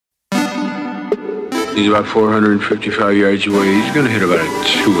He's about 455 yards away. He's going to hit about a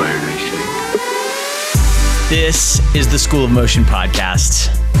 2-iron, I think. This is the School of Motion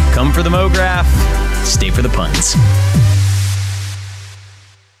podcast. Come for the MoGraph, stay for the puns.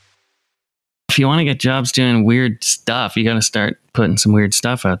 If you want to get jobs doing weird stuff, you got to start putting some weird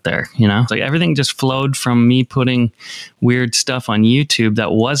stuff out there, you know? It's like everything just flowed from me putting weird stuff on YouTube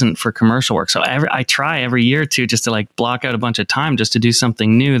that wasn't for commercial work. So I try every year or two just to like block out a bunch of time just to do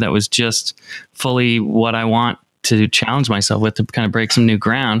something new that was just fully what I want to challenge myself with, to kind of break some new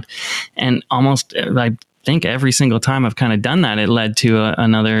ground. And almost, I think every single time I've kind of done that, it led to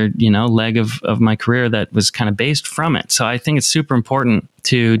another, you know, leg of my career that was kind of based from it. So I think it's super important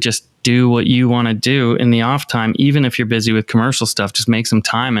to just do what you want to do in the off time, even if you're busy with commercial stuff. Just make some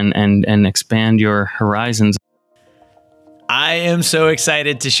time and expand your horizons. I am so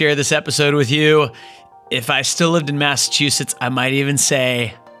excited to share this episode with you. If I still lived in Massachusetts, I might even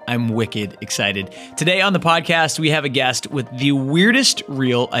say I'm wicked excited. Today on the podcast, we have a guest with the weirdest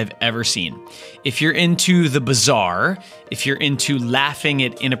reel I've ever seen. If you're into the bizarre, if you're into laughing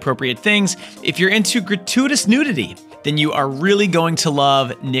at inappropriate things, if you're into gratuitous nudity, then you are really going to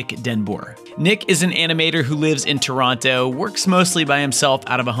love Nick DenBoer. Nick is an animator who lives in Toronto, works mostly by himself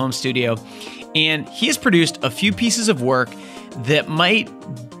out of a home studio, and he has produced a few pieces of work that might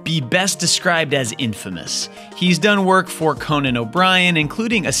be best described as infamous. He's done work for Conan O'Brien,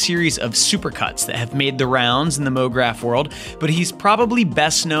 including a series of supercuts that have made the rounds in the MoGraph world, but he's probably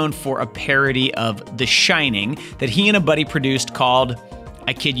best known for a parody of The Shining that he and a buddy produced called,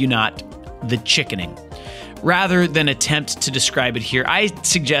 I kid you not, The Chickening. Rather than attempt to describe it here, I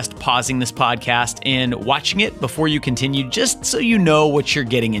suggest pausing this podcast and watching it before you continue, just so you know what you're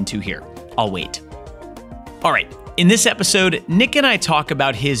getting into here. I'll wait. All right. In this episode, Nick and I talk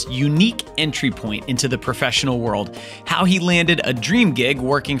about his unique entry point into the professional world, how he landed a dream gig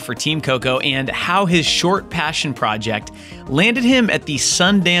working for Team Coco, and how his short passion project landed him at the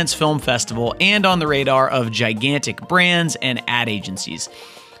Sundance Film Festival and on the radar of gigantic brands and ad agencies.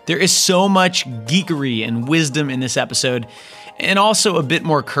 There is so much geekery and wisdom in this episode, and also a bit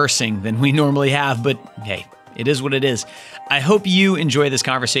more cursing than we normally have, but hey, it is what it is. I hope you enjoy this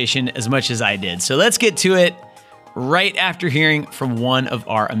conversation as much as I did. So let's get to it right after hearing from one of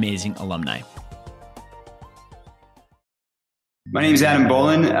our amazing alumni. My name is Adam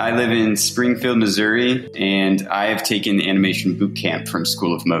Bolin. I live in Springfield, Missouri, and I have taken animation boot camp from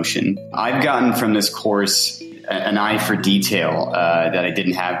School of Motion. I've gotten from this course an eye for detail that I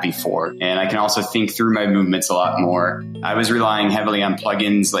didn't have before. And I can also think through my movements a lot more. I was relying heavily on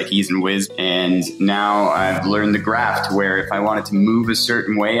plugins like Ease and Whiz, and now I've learned the graph to where if I wanted to move a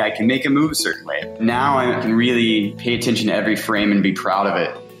certain way, I can make it move a certain way. Now I can really pay attention to every frame and be proud of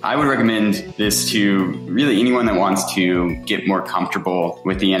it. I would recommend this to really anyone that wants to get more comfortable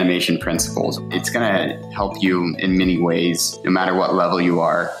with the animation principles. It's going to help you in many ways, no matter what level you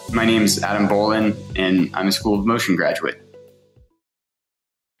are. My name is Adam Bolin, and I'm a School of Motion graduate.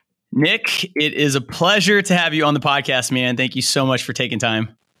 Nick, it is a pleasure to have you on the podcast, man. Thank you so much for taking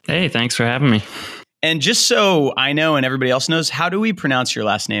time. Hey, thanks for having me. And just so I know and everybody else knows, how do we pronounce your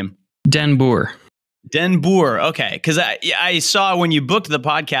last name? DenBoer. DenBoer. Okay. Because I saw when you booked the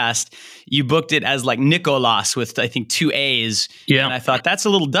podcast, you booked it as like Nicolas with, I think, 2 A's. Yeah. And I thought that's a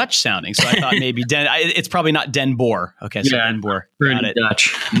little Dutch sounding. So I thought maybe it's probably not DenBoer. Okay. So yeah, DenBoer. Got it.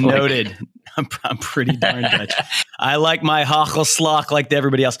 Dutch. Noted. I'm pretty darn Dutch. I like my hagelslag like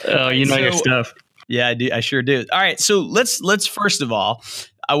everybody else. Oh, you know your stuff. Yeah, I do. I sure do. All right. So let's first of all,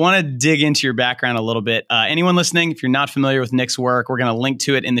 I want to dig into your background a little bit. Anyone listening, if you're not familiar with Nick's work, we're going to link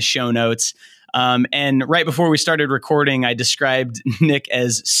to it in the show notes. And right before we started recording, I described Nick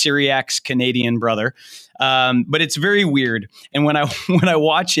as Syriac's Canadian brother. But it's very weird. And when I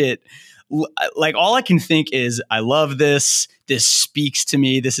watch it, like all I can think is, I love this. This speaks to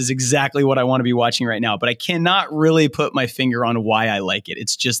me. This is exactly what I want to be watching right now. But I cannot really put my finger on why I like it.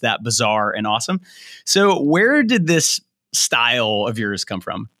 It's just that bizarre and awesome. So where did this style of yours come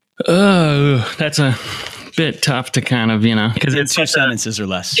from? Oh, that's a bit tough to kind of, because it's 2 sentences or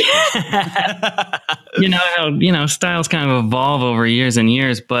less. You know how, styles kind of evolve over years and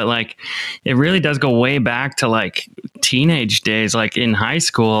years, but like it really does go way back to like teenage days. Like in high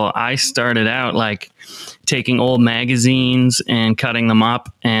school, I started out like taking old magazines and cutting them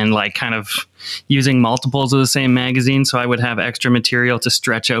up and like kind of using multiples of the same magazine. So I would have extra material to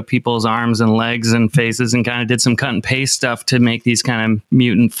stretch out people's arms and legs and faces, and kind of did some cut and paste stuff to make these kind of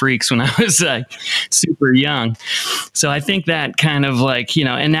mutant freaks when I was like super young. So I think that kind of like, you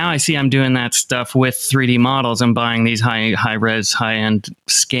know, and now I see I'm doing that stuff with 3D models. I'm buying these high res, high end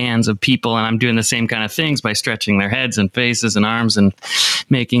scans of people, and I'm doing the same kind of things by stretching their heads and faces and arms and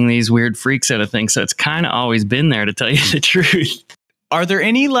making these weird freaks out of things. So it's kind of always been there, to tell you the truth. Are there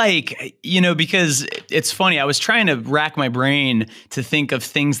any, like, you know, because it's funny, I was trying to rack my brain to think of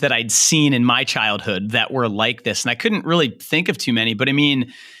things that I'd seen in my childhood that were like this, and I couldn't really think of too many. But I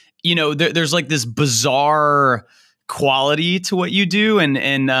mean, you know, there's like this bizarre quality to what you do, and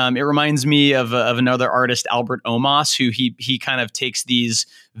it reminds me of another artist, Albert Omos, who he kind of takes these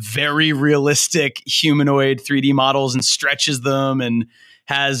very realistic humanoid 3D models and stretches them and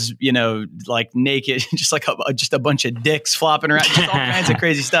has, you know, like naked, just like just a bunch of dicks flopping around, just all kinds of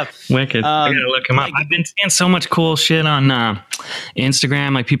crazy stuff. Wicked. I gotta look him up. I've been seeing so much cool shit on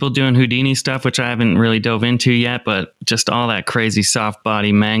Instagram, like people doing Houdini stuff, which I haven't really dove into yet, but just all that crazy soft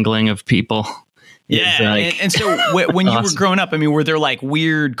body mangling of people. Yeah. Like, and so when you were growing up, I mean, were there like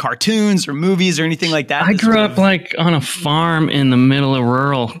weird cartoons or movies or anything like that? I grew up like on a farm in the middle of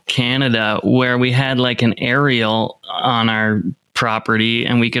rural Canada where we had like an aerial on our property,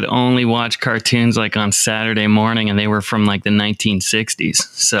 and we could only watch cartoons like on Saturday morning, and they were from like the 1960s.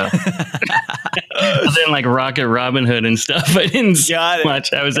 So then like Rocket Robin Hood and stuff, I didn't see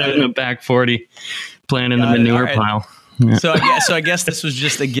much. I was out in the back 40 playing in the manure pile. Yeah. So I guess this was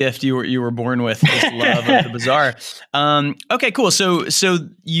just a gift you were born with, this love of the bizarre. Okay, cool. So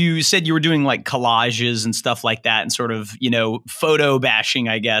you said you were doing like collages and stuff like that, and sort of, you know, photo bashing,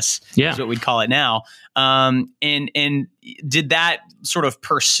 I guess, is what we'd call it now. And did that sort of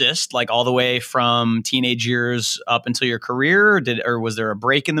persist like all the way from teenage years up until your career, or was there a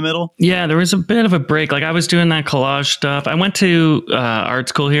break in the middle? Yeah, there was a bit of a break. Like I was doing that collage stuff. I went to art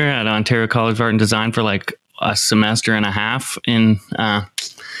school here at Ontario College of Art and Design for like a semester and a half in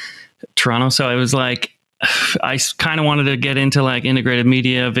Toronto. So I was like, I kind of wanted to get into like integrated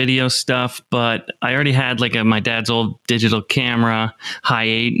media video stuff, but I already had like my dad's old digital camera, high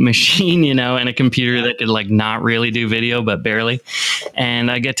 8 machine, you know, and a computer that could like not really do video, but barely.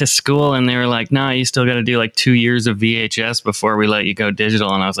 And I get to school and they were like, nah, you still got to do like 2 years of VHS before we let you go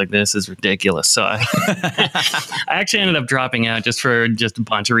digital. And I was like, this is ridiculous. So I actually ended up dropping out just for a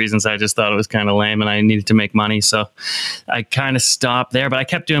bunch of reasons. I just thought it was kind of lame and I needed to make money. So I kind of stopped there, but I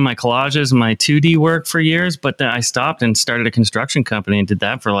kept doing my collages and my 2D work for years. But then I stopped and started a construction company and did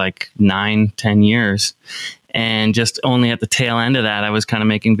that for like 9-10 years. And just only at the tail end of that, I was kind of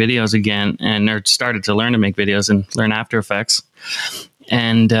making videos again, and started to learn to make videos and learn After Effects.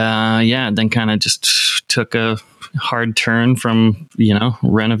 And then kind of just took a hard turn from, you know,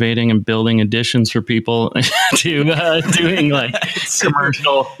 renovating and building additions for people to doing like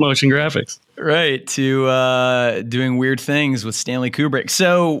commercial motion graphics. Right, to doing weird things with Stanley Kubrick.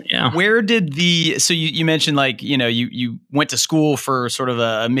 So where did so you mentioned like, you know, you went to school for sort of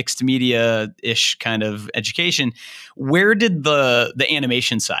a mixed media-ish kind of education. Where did the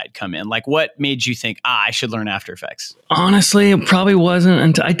animation side come in? Like what made you think, I should learn After Effects? Honestly, it probably wasn't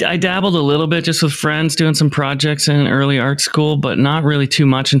until I dabbled a little bit just with friends doing some projects in early art school, but not really too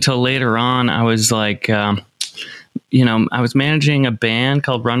much until later on. I was like, you know, I was managing a band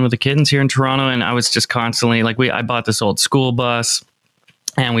called Run with the Kittens here in Toronto, and I was just constantly like, I bought this old school bus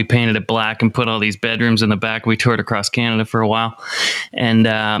and we painted it black and put all these bedrooms in the back. We toured across Canada for a while, and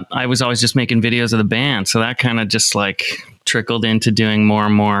I was always just making videos of the band. So that kind of just like trickled into doing more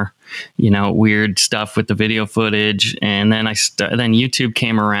and more, you know, weird stuff with the video footage. And then then YouTube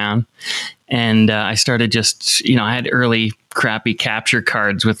came around, and I started just, you know, I had early crappy capture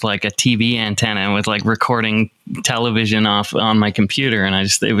cards with like a TV antenna and with like recording television off on my computer. And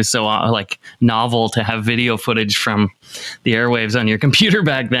it was so like novel to have video footage from the airwaves on your computer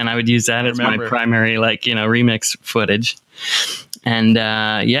back then. I would use that as my primary, like, you know, remix footage. And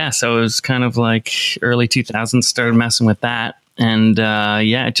so it was kind of like early 2000s, started messing with that. And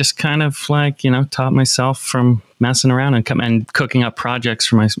it just kind of like, you know, taught myself from messing around and cooking up projects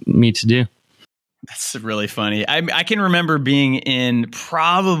for me to do. That's really funny. I can remember being in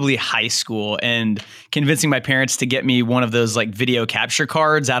probably high school and convincing my parents to get me one of those like video capture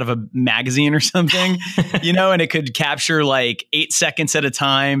cards out of a magazine or something, you know, and it could capture like 8 seconds at a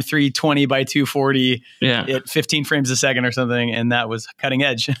time, 320 by 240 at 15 frames a second or something. And that was cutting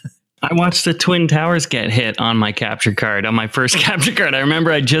edge. I watched the Twin Towers get hit on my capture card, on my first capture card. I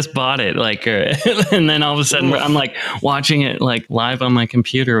remember I just bought it, and then all of a sudden I'm like watching it like live on my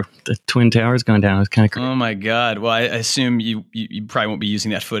computer. The Twin Towers going down. It was kind of crazy. Oh my God! Well, I assume you probably won't be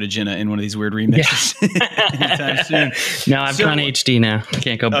using that footage in one of these weird remixes anytime soon. No, I've gone HD now. I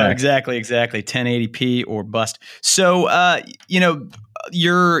can't go back. Exactly. 1080p or bust. So,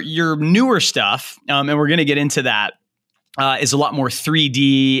 your newer stuff, and we're going to get into that. Is a lot more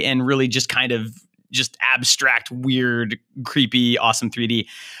 3D and really just kind of just abstract, weird, creepy, awesome 3D.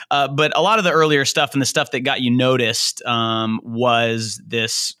 But a lot of the earlier stuff and the stuff that got you noticed was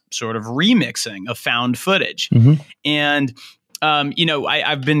this sort of remixing of found footage. Mm-hmm. And,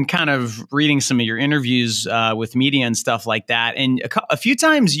 I've been kind of reading some of your interviews with media and stuff like that. And a few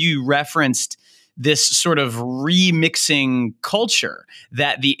times you referenced this sort of remixing culture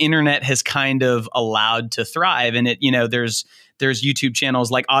that the internet has kind of allowed to thrive. And there's YouTube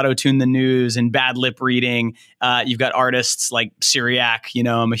channels like Auto-Tune the News and Bad Lip Reading. You've got artists like Syriac.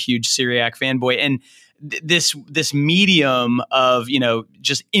 I'm a huge Syriac fanboy. And this medium of,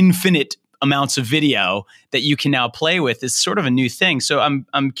 just infinite amounts of video that you can now play with is sort of a new thing. So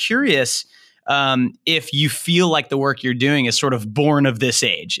I'm curious if you feel like the work you're doing is sort of born of this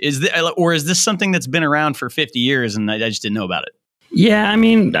age. Is this something that's been around for 50 years and I just didn't know about it? Yeah, I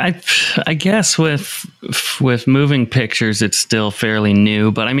mean, I guess with moving pictures, it's still fairly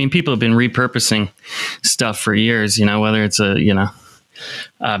new. But I mean, people have been repurposing stuff for years. Whether it's a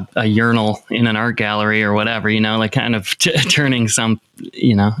urinal in an art gallery or whatever. Like kind of turning some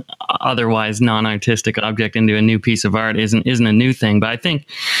otherwise non-artistic object into a new piece of art isn't a new thing. But I think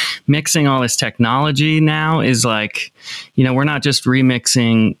mixing all this technology now is like, we're not just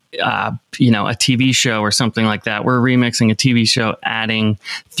remixing a TV show or something like that. We're remixing a TV show, adding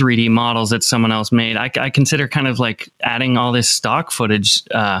 3D models that someone else made. I consider kind of like adding all this stock footage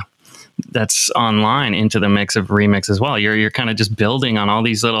that's online into the mix of remix as well. You're kind of just building on all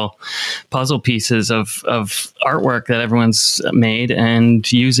these little puzzle pieces of artwork that everyone's made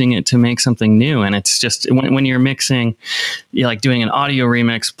and using it to make something new. And it's just when you're mixing, you're like doing an audio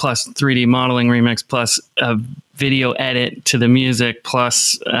remix plus 3D modeling remix plus a video edit to the music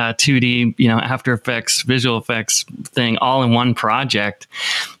plus 2D, After Effects, visual effects thing all in one project.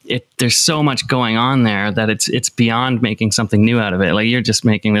 There's so much going on there that it's beyond making something new out of it. Like you're just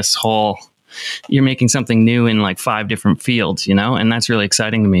making you're making something new in like 5 different fields, and that's really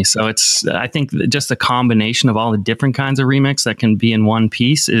exciting to me. So I think just the combination of all the different kinds of remix that can be in one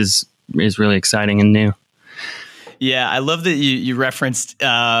piece is really exciting and new. Yeah, I love that you referenced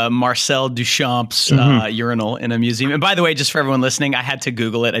Marcel Duchamp's urinal in a museum. And by the way, just for everyone listening, I had to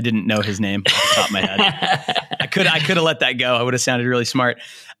Google it. I didn't know his name off the top of my head. I could have let that go. I would have sounded really smart.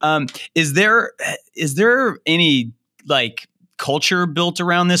 Is there any like culture built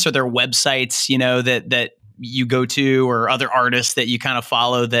around this? Are there websites, that you go to or other artists that you kind of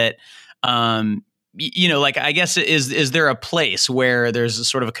follow that like, I guess, is there a place where there's a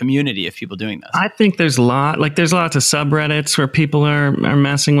sort of a community of people doing this? I think there's lots of subreddits where people are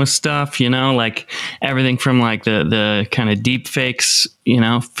messing with stuff, like everything from like the kind of deep fakes,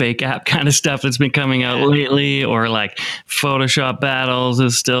 fake app kind of stuff that's been coming out lately, or like Photoshop battles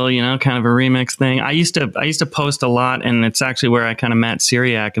is still, kind of a remix thing. I used to post a lot, and it's actually where I kind of met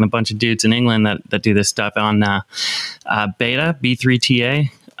Syriac and a bunch of dudes in England that do this stuff on Beta, B3TA.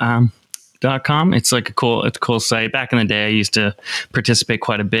 .com. It's like a cool site. Back in the day, I used to participate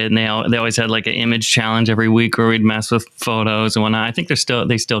quite a bit, and they always had like an image challenge every week where we'd mess with photos and whatnot. I think they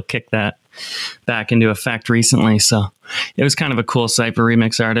still kick that back into effect recently. So it was kind of a cool site for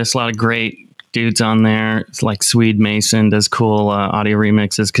remix artists. A lot of great dudes on there. It's like Swede Mason does cool audio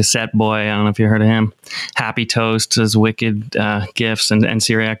remixes. Cassette Boy, I don't know if you heard of him. Happy Toast does wicked GIFs, and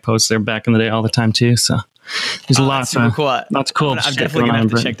Syriac posts there back in the day all the time too. So there's lots of cool. I'm definitely gonna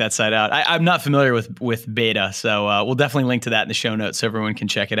have to check that site out. I'm not familiar with Beta, so we'll definitely link to that in the show notes so everyone can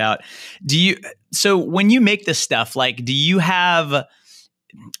check it out. So when you make this stuff, like, do you have,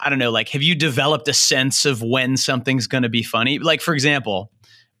 I don't know, like, have you developed a sense of when something's going to be funny? Like, for example,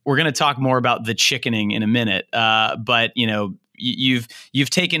 we're going to talk more about the chickening in a minute, but you've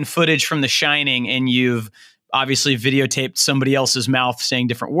taken footage from The Shining and you've obviously videotaped somebody else's mouth saying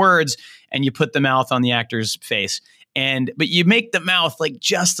different words, and you put the mouth on the actor's face. But you make the mouth like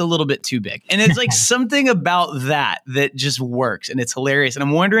just a little bit too big. And it's like something about that just works, and it's hilarious. And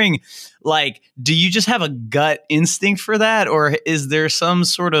I'm wondering, like, do you just have a gut instinct for that? Or is there some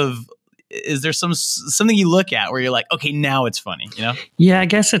sort of is there something you look at where you're like, okay, now it's funny, you know? Yeah, I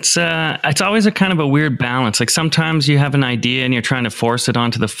guess it's always a kind of a weird balance. Like sometimes you have an idea and you're trying to force it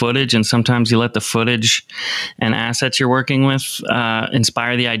onto the footage, and sometimes you let the footage and assets you're working with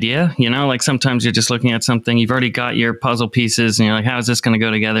inspire the idea. You know, like sometimes you're just looking at something, you've already got your puzzle pieces, and you're like, how is this going to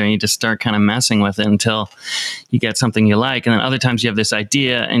go together? And you just start kind of messing with it until you get something you like. And then other times you have this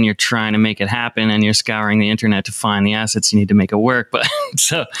idea and you're trying to make it happen, and you're scouring the internet to find the assets you need to make it work. But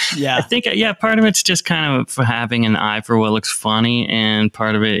so yeah, I think, part of it's just kind of for having an eye for what looks funny, and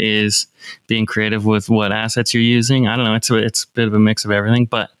part of it is being creative with what assets you're using. I don't know. It's a bit of a mix of everything,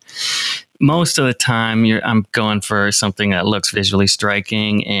 but most of the time I'm going for something that looks visually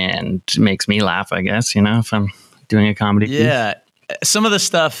striking and makes me laugh, I guess, you know, if I'm doing a comedy piece. Yeah. Some of the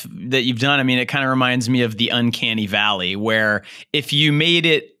stuff that you've done, I mean, it kind of reminds me of the Uncanny Valley, where if you made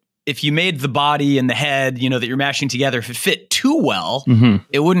the body and the head, you know, that you're mashing together, if it fit too well,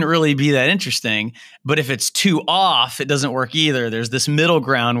 it wouldn't really be that interesting. But if it's too off, it doesn't work either. There's this middle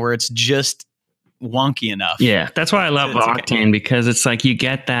ground where it's just wonky enough. Yeah, that's why I love Octane, because it's like you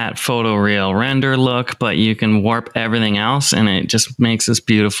get that photoreal render look, but you can warp everything else, and it just makes this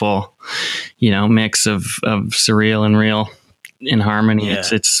beautiful, you know, mix of surreal and real in harmony. Yeah.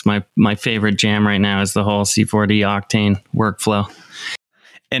 It's my favorite jam right now is the whole C4D Octane workflow.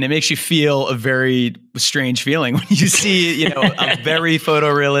 And it makes you feel a very strange feeling when you see, you know, a very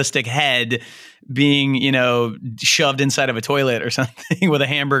photorealistic head being, you know, shoved inside of a toilet or something with a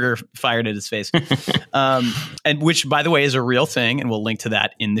hamburger fired at his face. And which, by the way, is a real thing. And we'll link to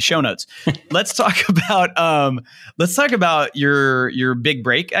that in the show notes. Let's talk about your big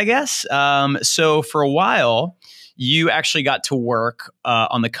break, I guess. So for a while, you actually got to work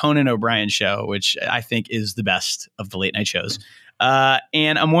on the Conan O'Brien show, which I think is the best of the late night shows.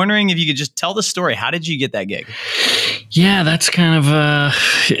 And I'm wondering if you could just tell the story. How did you get that gig? Yeah, that's kind of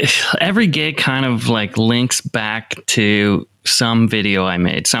every gig kind of like links back to some video I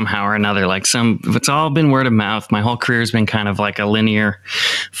made somehow or another. Like it's all been word of mouth. My whole career has been kind of like a linear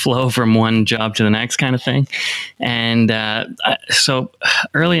flow from one job to the next kind of thing. And so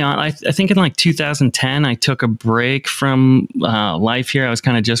early on, I think in like 2010, I took a break from life here. I was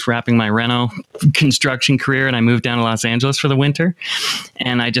kind of just wrapping my reno construction career, and I moved down to Los Angeles for the winter.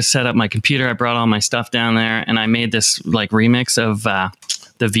 And I just set up my computer. I brought all my stuff down there, and I made this like remix of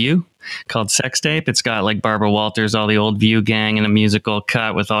The View called Sex Tape. It's got like Barbara Walters, all the old View gang, and a musical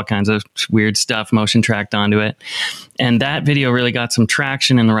cut with all kinds of weird stuff motion tracked onto it. And that video really got some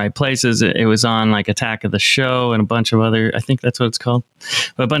traction in the right places. It was on like Attack of the Show and a bunch of other, I think that's what it's called,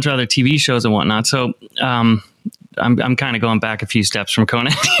 but a bunch of other TV shows and whatnot. So I'm kind of going back a few steps from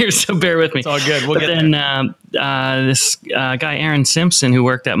Conan here, so bear with me. It's all good. We'll get there. This guy, Aaron Simpson, who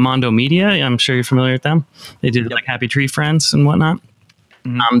worked at Mondo Media, I'm sure you're familiar with them. They did like Happy Tree Friends and whatnot.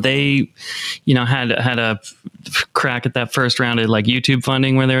 They, you know, had a crack at that first round of like YouTube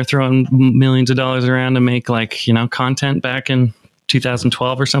funding where they were throwing millions of dollars around to make like, you know, content back in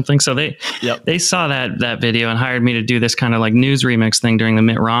 2012 or something. So they saw that video and hired me to do this kind of like news remix thing during the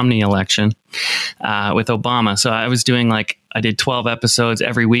Mitt Romney election with Obama. So I was doing I did 12 episodes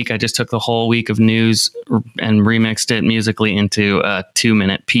every week. I just took the whole week of news and remixed it musically into a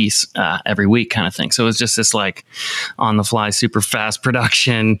 2-minute piece every week kind of thing. So it was just this like on the fly, super fast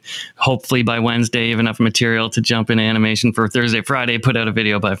production. Hopefully by Wednesday, you have enough material to jump into animation for Thursday, Friday, put out a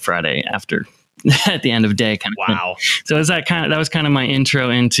video by Friday after at the end of day kind of wow thing. So that was kind of my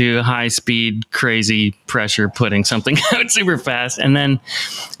intro into high speed, crazy pressure, putting something out super fast. And then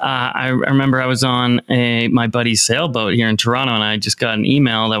I remember I was on my buddy's sailboat here in Toronto, and I just got an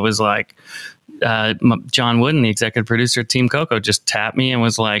email that was like, John Wooden, the executive producer at Team Coco, just tapped me and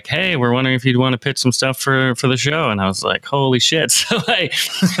was like, "Hey, we're wondering if you'd want to pitch some stuff for the show." And I was like, "Holy shit!" So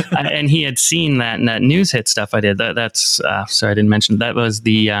and he had seen that news hit stuff I did. That's sorry, I didn't mention that was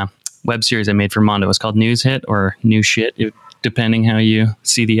the web series I made for Mondo. It was called News Hit or New Shit, depending how you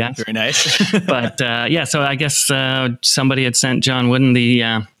see the app. Very nice. But yeah, so I guess somebody had sent John Wooden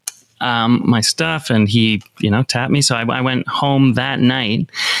the my stuff, and he, you know, tapped me. So I went home that night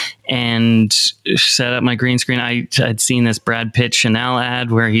and set up my green screen. I'd seen this Brad Pitt Chanel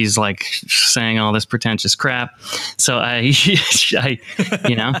ad where he's like saying all this pretentious crap. So I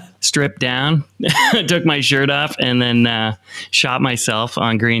you know, stripped down, took my shirt off, and then shot myself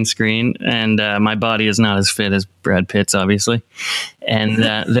on green screen. And my body is not as fit as Brad Pitt's, obviously. And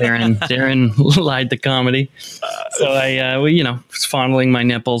therein lied the comedy. So I, you know, was fondling my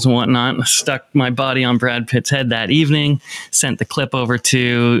nipples and whatnot, stuck my body on Brad Pitt's head that evening, sent the clip over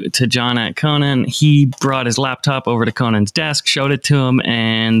to John at Conan. He brought his laptop over to Conan's desk, showed it to him,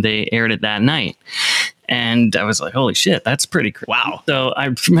 and they aired it that night. And I was like, holy shit, that's pretty crazy. Wow. So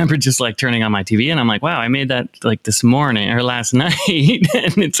I remember just like turning on my TV and I'm like, wow, I made that like this morning or last night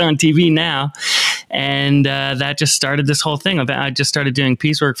and it's on TV now. And that just started this whole thing. I just started doing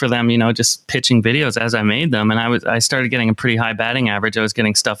piecework for them, you know, just pitching videos as I made them. And I started getting a pretty high batting average. I was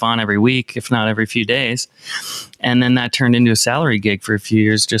getting stuff on every week, if not every few days. And then that turned into a salary gig for a few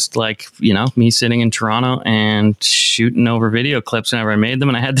years, just like, you know, me sitting in Toronto and shooting over video clips whenever I made them.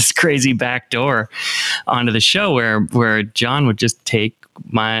 And I had this crazy back door onto the show where John would just take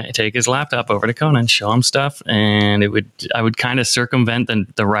his laptop over to Conan, show him stuff, and I would kind of circumvent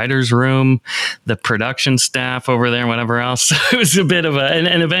the writer's room, the production staff over there, and whatever else. So it was a bit of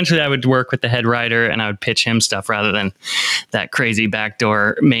and eventually I would work with the head writer and I would pitch him stuff rather than that crazy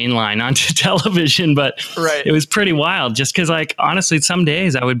backdoor main line onto television. But right. It was pretty wild, just because, like, honestly, some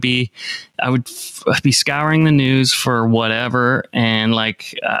days I would be scouring the news for whatever, and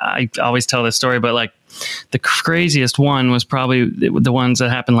like I always tell this story, but like the craziest one was probably the ones that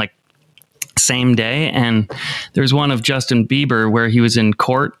happened like same day. And there's one of Justin Bieber where he was in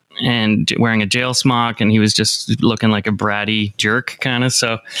court and wearing a jail smock and he was just looking like a bratty jerk kind of.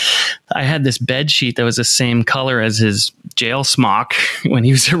 So I had this bed sheet that was the same color as his jail smock when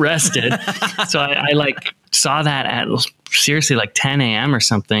he was arrested. So I like saw that at seriously like 10 a.m. or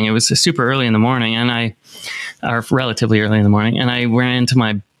something. It was super early in the morning, or relatively early in the morning. And I ran into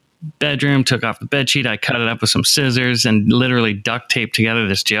my bedroom, took off the bed sheet, I cut it up with some scissors and literally duct taped together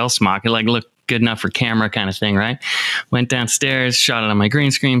this jail smock. It like looked good enough for camera kind of thing, right? Went downstairs, shot it on my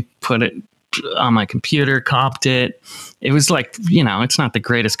green screen, put it on my computer, comped it. It was like, you know, it's not the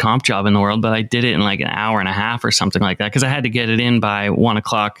greatest comp job in the world, but I did it in like an hour and a half or something like that because I had to get it in by 1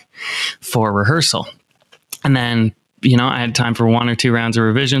 o'clock for rehearsal. And then, you know, I had time for 1 or 2 rounds of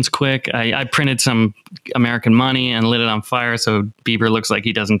revisions quick. I printed some American money and lit it on fire. So Bieber looks like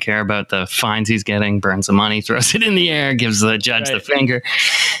he doesn't care about the fines he's getting, burns the money, throws it in the air, gives the judge the finger.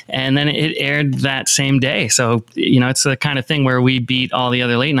 And then it aired that same day. So, you know, it's the kind of thing where we beat all the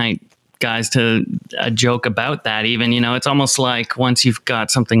other late night guys to a joke about that. Even, you know, it's almost like once you've got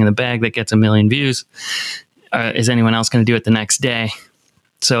something in the bag that gets 1 million views, is anyone else going to do it the next day?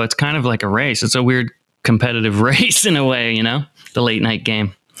 So it's kind of like a race. It's a weird competitive race in a way, you know, the late night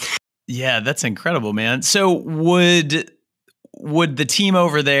game. Yeah, that's incredible, man. So would the team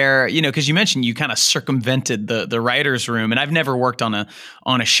over there, you know, because you mentioned you kind of circumvented the writer's room, and I've never worked on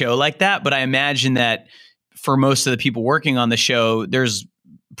a show like that, but I imagine that for most of the people working on the show, there's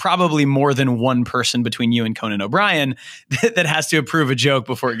probably more than one person between you and Conan O'Brien that has to approve a joke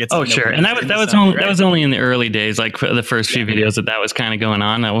before it gets. Oh, sure. And that was only in the early days, like the first few videos that was kind of going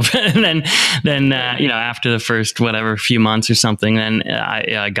on. And then you know, after the first few months or something, then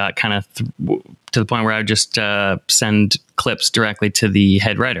I got kind of to the point where I would just send clips directly to the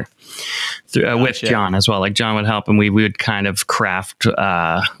head writer with John as well. Like John would help, and we would kind of craft,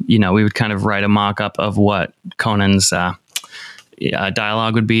 you know, we would kind of write a mock-up of what Conan's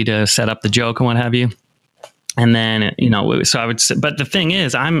dialogue would be to set up the joke and what have you. And then, you know, so I would, but the thing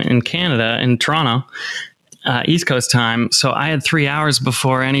is, I'm in Canada, in Toronto, East Coast time. So I had 3 hours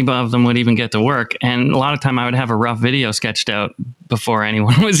before any of them would even get to work. And a lot of time I would have a rough video sketched out before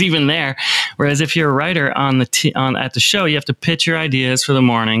anyone was even there. Whereas if you're a writer at the show, you have to pitch your ideas for the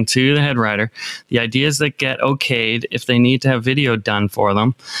morning to the head writer. The ideas that get okayed, if they need to have video done for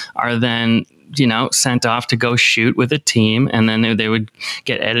them, are then, you know, sent off to go shoot with a team, and then they would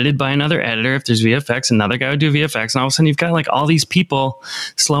get edited by another editor. If there's VFX, another guy would do VFX, and all of a sudden you've got like all these people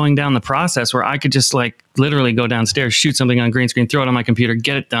slowing down the process where I could just like literally go downstairs, shoot something on green screen, throw it on my computer,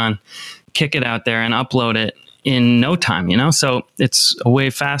 get it done, kick it out there and upload it in no time, you know? So it's a way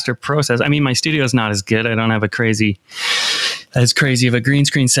faster process. I mean, my studio is not as good. I don't have as crazy of a green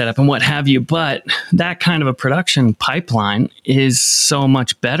screen setup and what have you, but that kind of a production pipeline is so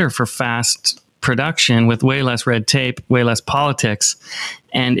much better for fast production with way less red tape, way less politics.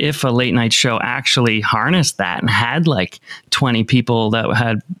 And if a late night show actually harnessed that and had like 20 people that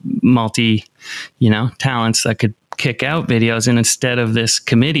had multi, you know, talents that could kick out videos, and instead of this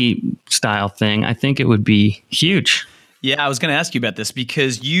committee style thing, I think it would be huge. Yeah, I was going to ask you about this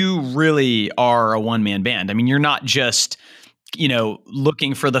because you really are a one-man band. I mean, you're not just, you know,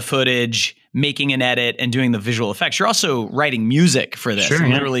 looking for the footage, making an edit and doing the visual effects. You're also writing music for this,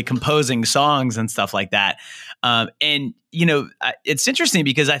 literally composing songs and stuff like that. And, you know, it's interesting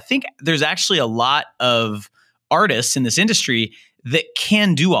because I think there's actually a lot of artists in this industry that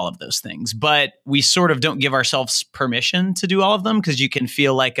can do all of those things, but we sort of don't give ourselves permission to do all of them because you can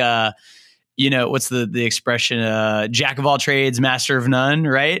feel like you know, what's the expression, jack of all trades, master of none,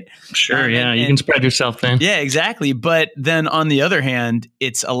 right? Sure, yeah, you can spread yourself thin. Yeah, exactly. But then on the other hand,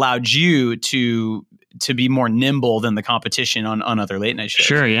 it's allowed you to to be more nimble than the competition on other late night shows.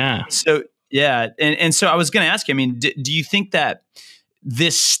 Sure, yeah. So yeah, and so I was going to ask you, I mean, do you think that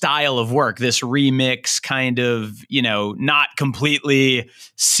this style of work, this remix kind of, not completely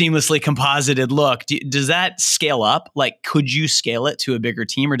seamlessly composited look, does that scale up? Like, could you scale it to a bigger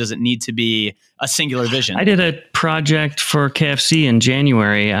team, or does it need to be a singular vision? I did a project for KFC in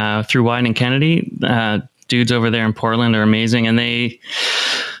January through Wyden and Kennedy. Dudes over there in Portland are amazing, and they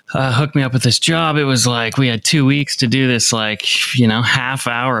hooked me up with this job. It was like we had 2 weeks to do this, half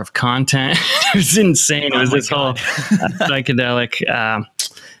hour of content. It was insane. It was this whole psychedelic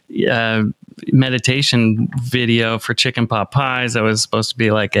meditation video for chicken pot pies that was supposed to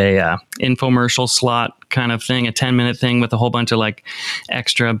be like a infomercial slot kind of thing, a 10-minute thing with a whole bunch of like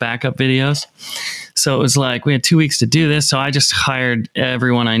extra backup videos. So it was like we had 2 weeks to do this. So I just hired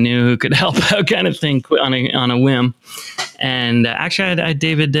everyone I knew who could help out, kind of thing, on a whim. And actually, I had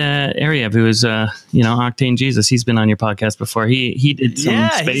David Ariev, who is Octane Jesus. He's been on your podcast before. He did some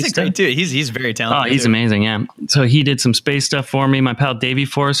space he's a great dude. He's very talented. Oh, he's amazing. Yeah. So he did some space stuff for me. My pal Davey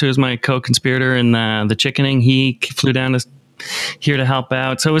Force, who was my co-conspirator in the chickening, he flew down here to help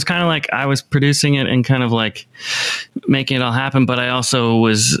out. So it was kind of like I was producing it and kind of like making it all happen, but I also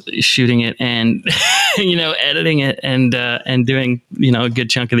was shooting it and editing it and doing a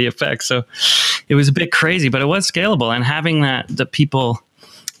good chunk of the effects. So it was a bit crazy, but it was scalable, and having the people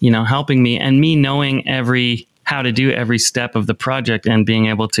helping me and me knowing how to do every step of the project and being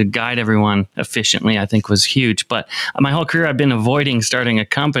able to guide everyone efficiently, I think was huge. But my whole career I've been avoiding starting a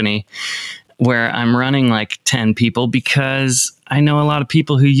company where I'm running like 10 people, because I know a lot of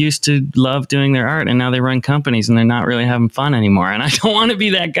people who used to love doing their art and now they run companies and they're not really having fun anymore. And I don't want to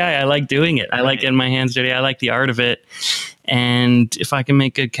be that guy. I like doing it. I like getting my hands dirty. I like the art of it. And if I can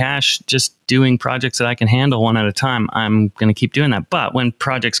make good cash just doing projects that I can handle one at a time, I'm going to keep doing that. But when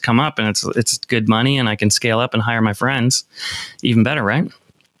projects come up and it's good money and I can scale up and hire my friends, even better, right?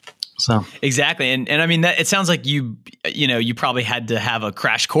 So exactly. And I mean, that it sounds like you probably had to have a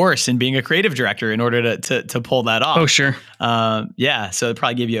crash course in being a creative director in order to pull that off. Oh, sure. Yeah. So it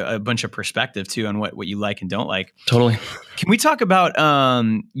probably gave you a bunch of perspective too on what you like and don't like. Totally. Can we talk about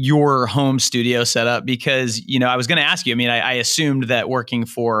your home studio setup? Because, I was going to ask you, I mean, I assumed that working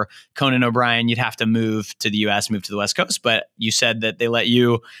for Conan O'Brien, you'd have to move to the US, move to the West Coast, but you said that they let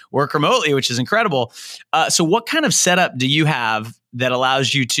you work remotely, which is incredible. So what kind of setup do you have that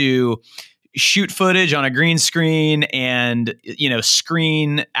allows you to shoot footage on a green screen and,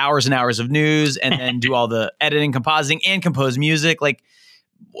 screen hours and hours of news and then do all the editing, compositing, and compose music? Like,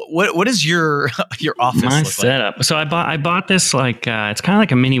 what is your office my look setup? like? So I bought this it's kind of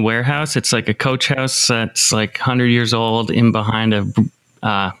like a mini warehouse. It's like a coach house that's like 100 years old in behind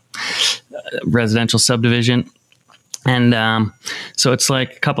a residential subdivision. And so it's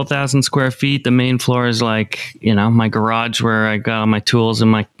like a couple thousand square feet. The main floor is like, my garage where I got all my tools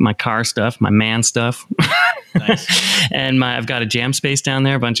and my car stuff, my man stuff. Nice. And I've got a jam space down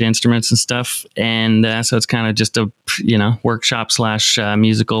there, a bunch of instruments and stuff. And so it's kind of just a, workshop /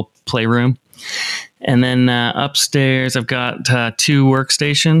 musical playroom. And then upstairs, I've got 2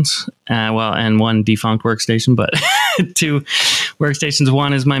 workstations, and one defunct workstation, but 2 workstations.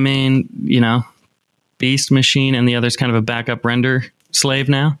 One is my main, beast machine, and the other's kind of a backup render slave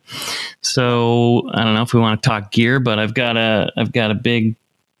now. So I don't know if we want to talk gear, but I've got a big,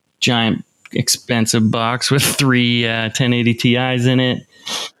 giant, expensive box with 3 1080 Ti's in it.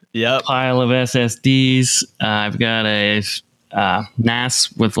 Yep. Pile of SSDs. I've got a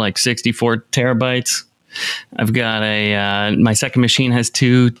NAS with like 64 terabytes. I've got my second machine has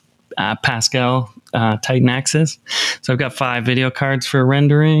 2 Pascal Titan Axes. So I've got 5 video cards for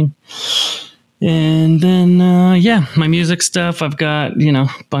rendering. And then, my music stuff, I've got, a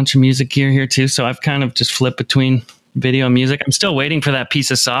bunch of music gear here too. So I've kind of just flipped between video and music. I'm still waiting for that piece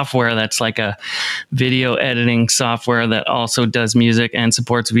of software that's like a video editing software that also does music and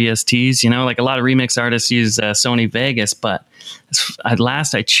supports VSTs. Like a lot of remix artists use Sony Vegas, but at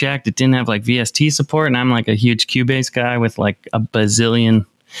last I checked, it didn't have like VST support. And I'm like a huge Cubase guy with like a bazillion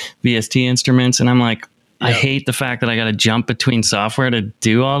VST instruments. And I'm like, I hate the fact that I got to jump between software to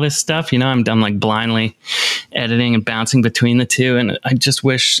do all this stuff. I'm like blindly editing and bouncing between the two. And I just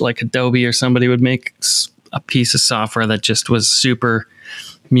wish like Adobe or somebody would make a piece of software that just was super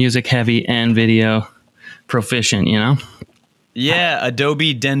music heavy and video proficient, Yeah,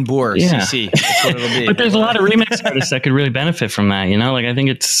 Adobe DenBoer, CC. That's what it'll be. But there's a lot of remix artists that could really benefit from that, Like I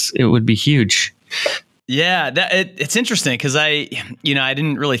think it would be huge. Yeah, it's interesting because I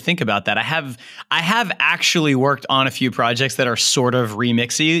didn't really think about that. I have actually worked on a few projects that are sort of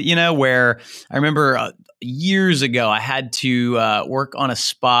remixy, where I remember years ago, I had to work on a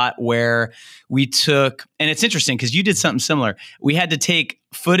spot where we took, and it's interesting because you did something similar. We had to take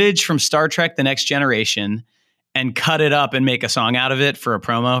footage from Star Trek: The Next Generation and cut it up and make a song out of it for a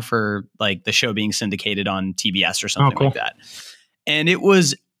promo for like the show being syndicated on TBS or something like that. And it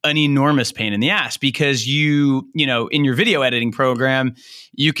was an enormous pain in the ass because you know, in your video editing program,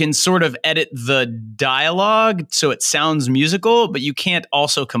 you can sort of edit the dialogue so it sounds musical, but you can't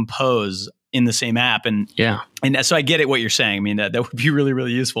also compose in the same app. And so I get it what you're saying. I mean, that would be really,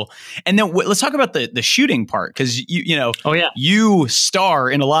 really useful. And then let's talk about the shooting part, because you know, you star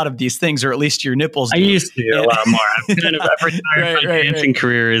in a lot of these things, or at least your nipples do. I used to a lot more. I've kind of my dancing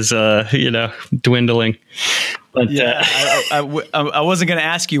career is you know, dwindling. But I wasn't going to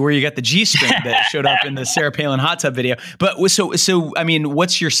ask you where you got the G string that showed up in the Sarah Palin hot tub video. But so I mean,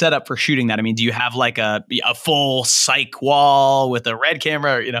 what's your setup for shooting that? I mean, do you have like a full psych wall with a red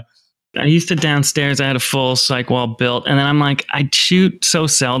camera? Or, you know, I used to downstairs. I had a full psych wall built, and then I'm like, I shoot so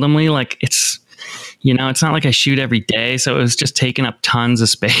seldomly. Like it's, you know, it's not like I shoot every day, so it was just taking up tons of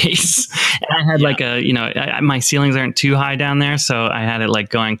space. And I had like a, you know, my ceilings aren't too high down there, so I had it like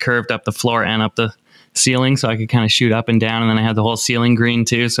going curved up the floor and up the ceiling, so I could kind of shoot up and down. And then I had the whole ceiling green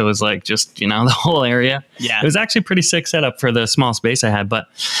too, so it was like just, you know, the whole area. It was actually a pretty sick setup for the small space I had. But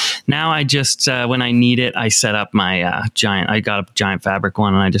now I just when I need it, I set up my I got a giant fabric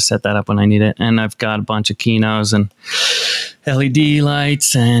one, and I just set that up when I need it. And I've got a bunch of Kinos and LED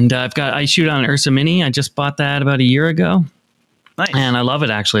lights, and I shoot on an Ursa Mini. I just bought that about a year ago. Nice. And I love it,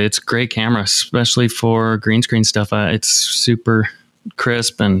 actually. It's a great camera, especially for green screen stuff. It's super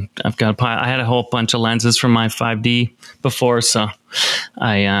crisp, and I had a whole bunch of lenses from my 5D before, so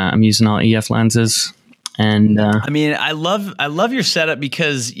I'm using all EF lenses. And I mean, I love your setup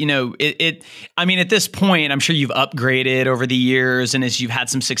because, you know, I mean, at this point, I'm sure you've upgraded over the years, and as you've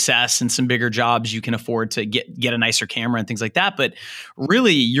had some success and some bigger jobs, you can afford to get a nicer camera and things like that. But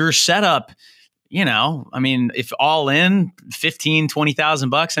really, your setup, you know, I mean, if all in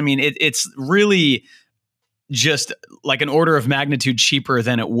 $15,000-$20,000, I mean, it's really just like an order of magnitude cheaper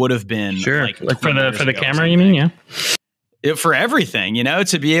than it would have been. Sure. Like for the camera, you mean? Yeah. For everything, you know,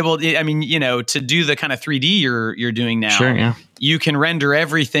 to be able to, I mean, you know, to do the kind of 3D you're doing now, sure, yeah. You can render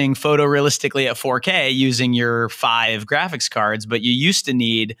everything photorealistically at 4K using your 5 graphics cards, but you used to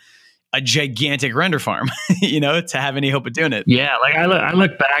need a gigantic render farm, you know, to have any hope of doing it. Yeah. Like I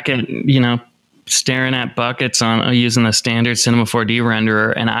look back at, you know, staring at buckets on using the standard Cinema 4D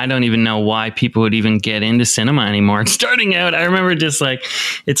renderer, and I don't even know why people would even get into cinema anymore. Starting out, I remember just like,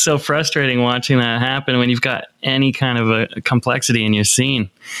 it's so frustrating watching that happen when you've got any kind of a complexity in your scene.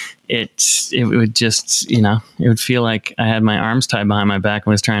 It would just, you know, it would feel like I had my arms tied behind my back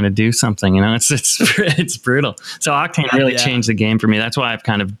and was trying to do something, you know. It's brutal. So Octane really changed the game for me. That's why I've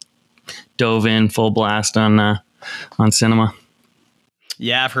kind of dove in full blast on cinema.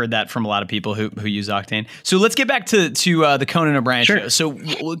 Yeah, I've heard that from a lot of people who use Octane. So let's get back to the Conan O'Brien show. So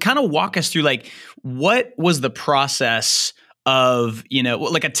kind of walk us through, like, what was the process of, you know,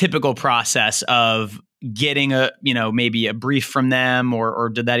 like a typical process of getting a, you know, maybe a brief from them, or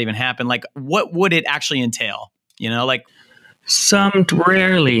did that even happen? Like, what would it actually entail? You know, like some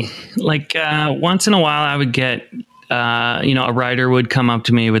rarely, like once in a while I would get you know, a writer would come up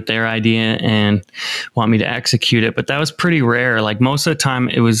to me with their idea and want me to execute it. But that was pretty rare. Like most of the time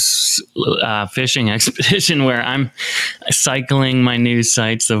it was a fishing expedition where I'm cycling my news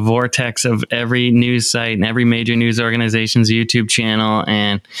sites, the vortex of every news site and every major news organization's YouTube channel,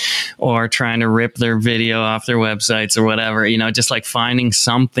 or trying to rip their video off their websites or whatever, you know, just like finding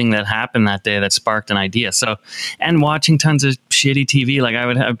something that happened that day that sparked an idea. So, and watching tons of shitty TV. Like I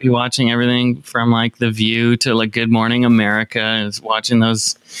would be watching everything from like The View to like Good Morning America, is watching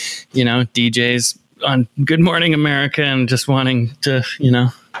those, you know, DJs on Good Morning America and just wanting to, you know,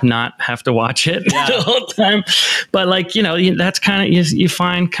 not have to watch it the whole time. But like, you know, that's kind of, you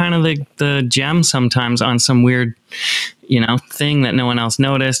find kind of the gem sometimes on some weird, you know, thing that no one else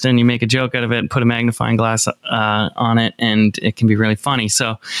noticed, and you make a joke out of it and put a magnifying glass on it, and it can be really funny.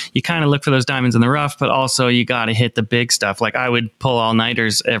 So you kind of look for those diamonds in the rough, but also you got to hit the big stuff. Like I would pull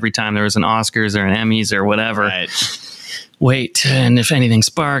all-nighters every time there was an Oscars or an Emmys or whatever. Right. Wait, and if anything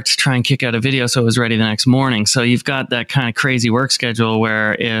sparked, try and kick out a video so it was ready the next morning. So you've got that kind of crazy work schedule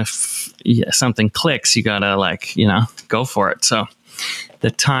where if something clicks, you gotta, like, you know, go for it. So the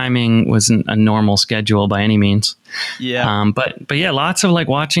timing wasn't a normal schedule by any means. Yeah. But yeah, lots of like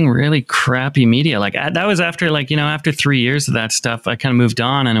watching really crappy media. Like that was after, like, you know, after 3 years of that stuff, I kind of moved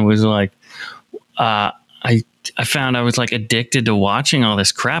on, and it was like, I found I was like addicted to watching all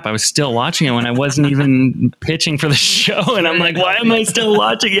this crap. I was still watching it when I wasn't even pitching for the show. And I'm like, why am I still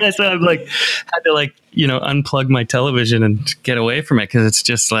watching it? So I'm like, had to like, unplug my television and get away from it. Cause it's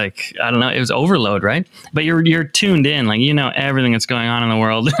just like, I don't know, it was overload, right? But you're tuned in, like, everything that's going on in the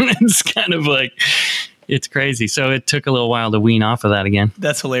world. And it's kind of like, it's crazy. So it took a little while to wean off of that again.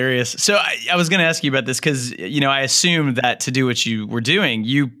 That's hilarious. So I was going to ask you about this because, I assumed that to do what you were doing,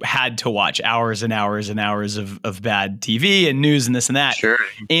 you had to watch hours and hours and hours of bad TV and news and this and that. Sure.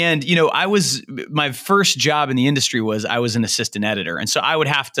 And, my first job in the industry was I was an assistant editor. And so I would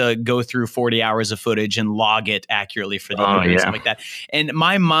have to go through 40 hours of footage and log it accurately for the editor and stuff like that. And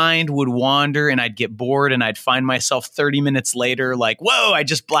my mind would wander and I'd get bored and I'd find myself 30 minutes later, like, whoa, I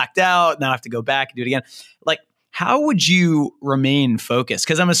just blacked out. Now I have to go back and do it again. Like, how would you remain focused?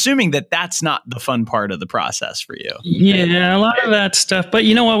 Because I'm assuming that that's not the fun part of the process for you. Yeah, a lot of that stuff. But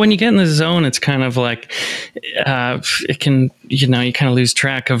you know what? When you get in the zone, it's kind of like it can, you kind of lose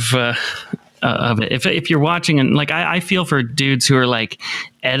track of it. If you're watching, and like I feel for dudes who are like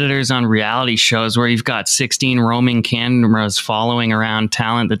editors on reality shows where you've got 16 roaming cameras following around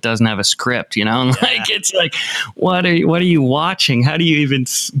talent that doesn't have a script, and like it's like, what are you watching? How do you even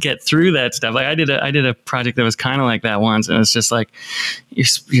get through that stuff? Like I did a project that was kind of like that once, and it's just like you're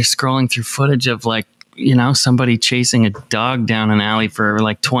scrolling through footage of like, somebody chasing a dog down an alley for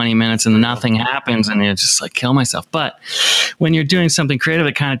like 20 minutes and nothing happens, and you're just like, kill myself. But when you're doing something creative,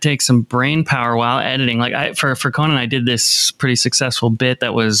 it kind of takes some brain power while editing. Like for Conan, I did this pretty successful bit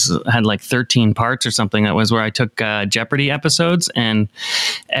that had like 13 parts or something. That was where I took Jeopardy episodes and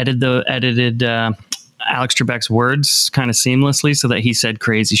edited Alex Trebek's words kind of seamlessly so that he said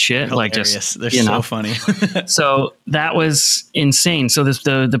crazy shit. Hilarious. Like just, they're so funny. So that was insane. So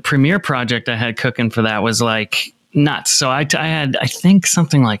the premiere project I had cooking for that was like nuts. So I had, I think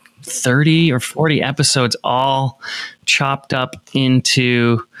something like 30 or 40 episodes all chopped up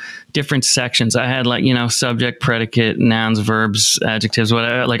into different sections. I had like, subject, predicate, nouns, verbs, adjectives,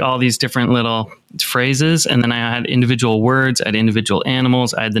 whatever, like all these different little phrases. And then I had individual words, I had individual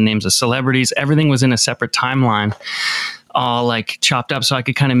animals, I had the names of celebrities. Everything was in a separate timeline, all like chopped up so I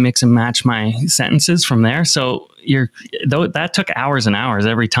could kind of mix and match my sentences from there. So that took hours and hours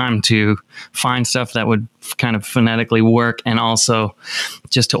every time to find stuff that would kind of phonetically work, and also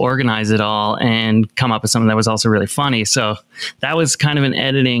just to organize it all and come up with something that was also really funny. So that was kind of an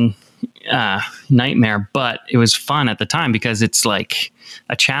editing nightmare, but it was fun at the time because it's like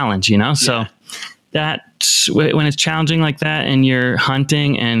a challenge, So that when it's challenging like that and you're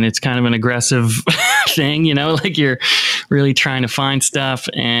hunting and it's kind of an aggressive thing, like you're really trying to find stuff,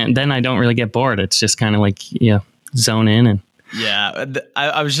 and then I don't really get bored. It's just kind of like, zone in. And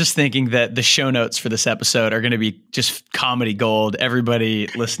I was just thinking that the show notes for this episode are going to be just comedy gold. Everybody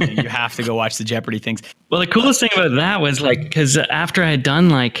listening, you have to go watch the Jeopardy things. Well, the coolest thing about that was like, because after I had done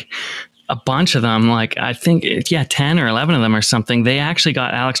like a bunch of them, like I think 10 or 11 of them or something, they actually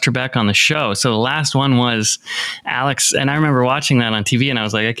got Alex Trebek on the show. So the last one was Alex, and I remember watching that on TV and I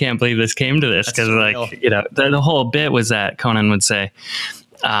was like, I can't believe this came to this, because like, the whole bit was that Conan would say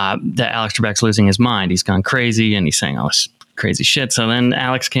that Alex Trebek's losing his mind. He's gone crazy and he's saying all this crazy shit. So then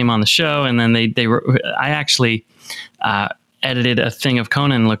Alex came on the show, and then I actually edited a thing of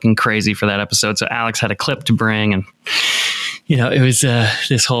Conan looking crazy for that episode. So Alex had a clip to bring, and it was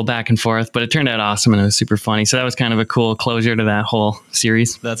this whole back and forth, but it turned out awesome and it was super funny. So that was kind of a cool closure to that whole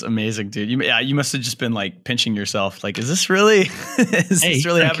series. That's amazing, dude. You must have just been like pinching yourself. Like, is this really, this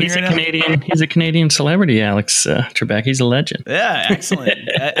really happening right now? He's a Canadian celebrity, Alex Trebek. He's a legend. Yeah, excellent.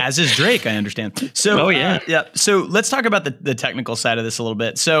 As is Drake, I understand. So, so let's talk about the technical side of this a little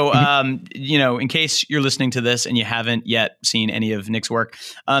bit. So, in case you're listening to this and you haven't yet seen any of Nick's work,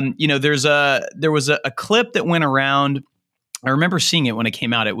 there was a clip that went around. I remember seeing it when it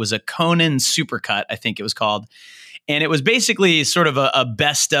came out. It was a Conan Supercut, I think it was called. And it was basically sort of a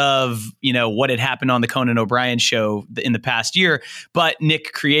best of, what had happened on the Conan O'Brien show in the past year, but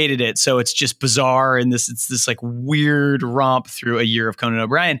Nick created it. So it's just bizarre. And it's this like weird romp through a year of Conan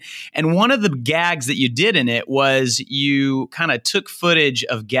O'Brien. And one of the gags that you did in it was you kind of took footage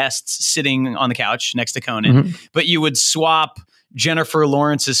of guests sitting on the couch next to Conan, but you would swap Jennifer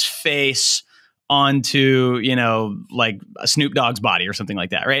Lawrence's face onto, like a Snoop Dogg's body or something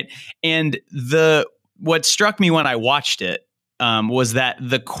like that. Right. And what struck me when I watched it was that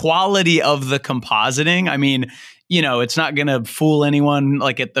the quality of the compositing, I mean, it's not going to fool anyone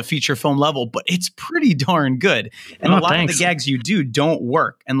like at the feature film level, but it's pretty darn good. And a lot of the gags you do don't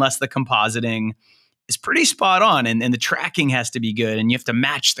work unless the compositing is pretty spot on, and the tracking has to be good, and you have to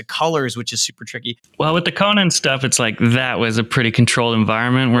match the colors, which is super tricky. Well, with the Conan stuff, it's like that was a pretty controlled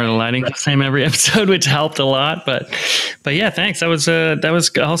environment where the lighting was the same every episode, which helped a lot. But yeah, thanks. That was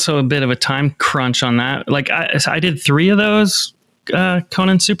also a bit of a time crunch on that. Like I did 3 of those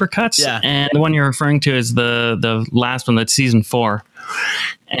Conan supercuts, and the one you're referring to is the last one, that's season 4.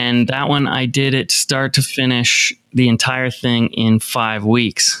 And that one, I did it start to finish, the entire thing in 5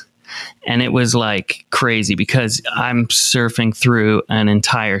 weeks. And it was like crazy because I'm surfing through an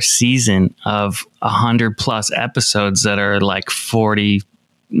entire season of 100+ episodes that are like 40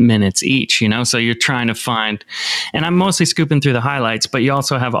 minutes each, you know? So you're trying to find, and I'm mostly scooping through the highlights, but you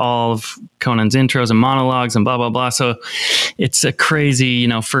also have all of Conan's intros and monologues and blah, blah, blah. So it's a crazy, you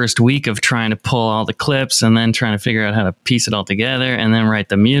know, first week of trying to pull all the clips and then trying to figure out how to piece it all together and then write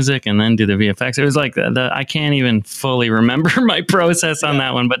the music and then do the VFX. It was like I can't even fully remember my process on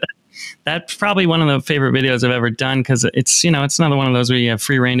that one, but that's probably one of the favorite videos I've ever done because it's, you know, it's another one of those where you have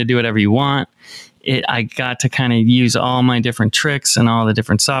free reign to do whatever you want. I got to kind of use all my different tricks and all the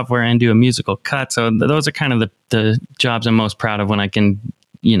different software and do a musical cut. So those are kind of the jobs I'm most proud of, when I can,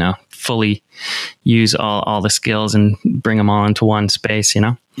 you know, fully use all the skills and bring them all into one space, you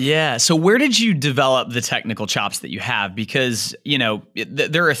know? Yeah. So where did you develop the technical chops that you have? Because, you know,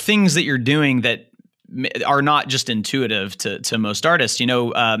 there are things that you're doing that are not just intuitive to most artists, you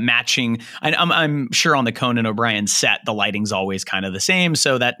know, matching. I'm sure on the Conan O'Brien set, the lighting's always kind of the same,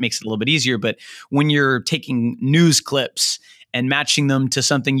 so that makes it a little bit easier. But when you're taking news clips and matching them to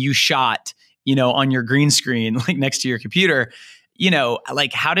something you shot, you know, on your green screen, like next to your computer, you know,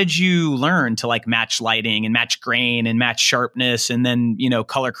 like how did you learn to like match lighting and match grain and match sharpness and then, you know,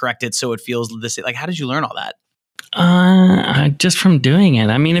 color correct it so it feels this? Like, how did you learn all that? Just from doing it.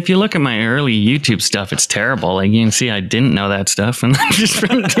 I mean, if you look at my early YouTube stuff, it's terrible. Like you can see, I didn't know that stuff, and just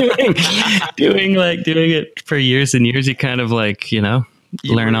from doing it for years and years, you kind of like, you know,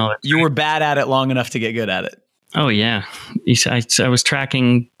 learn all. You were bad at it long enough to get good at it. Oh yeah, I was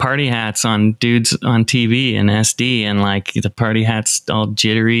tracking party hats on dudes on TV and SD, and like the party hat's all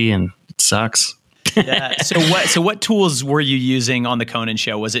jittery and it sucks. Yeah. So what tools were you using on the Conan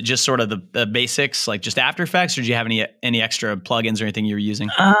show? Was it just sort of the basics, like just After Effects, or did you have any extra plugins or anything you were using?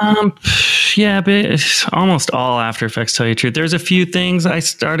 Yeah, but it's almost all After Effects, to tell you the truth. There's a few things. I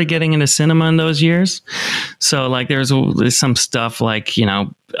started getting into cinema in those years. So like there's some stuff like, you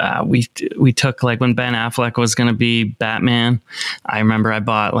know, we took like when Ben Affleck was going to be Batman. I remember I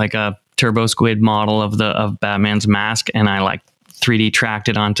bought like a Turbo Squid model of Batman's mask, and I like 3D tracked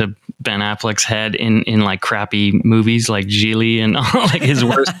it onto Ben Affleck's head in like crappy movies like Gigli and all, like his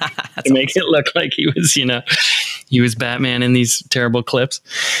worst to make it look like he was, you know, he was Batman in these terrible clips.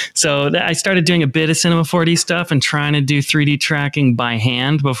 So I started doing a bit of Cinema 4D stuff and trying to do 3D tracking by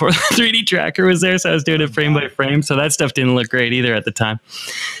hand before the 3D tracker was there. So I was doing it frame by frame. So that stuff didn't look great either at the time.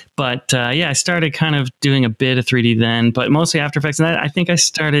 But yeah, I started kind of doing a bit of 3D then, but mostly After Effects. And I think I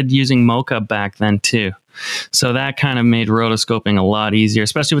started using Mocha back then too. So that kind of made rotoscoping a lot easier,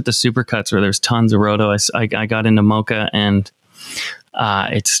 especially with the supercuts where there's tons of roto. I got into Mocha, and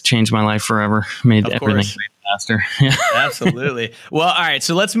it's changed my life forever. Made everything faster. Yeah. Absolutely. Well, all right.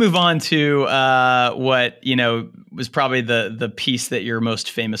 So let's move on to what, you know, was probably the piece that you're most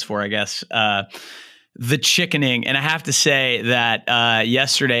famous for, I guess. The chickening. And I have to say that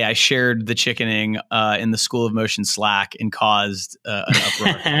yesterday I shared the chickening in the School of Motion Slack and caused an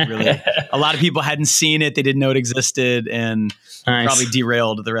uproar. Really, a lot of people hadn't seen it. They didn't know it existed, and probably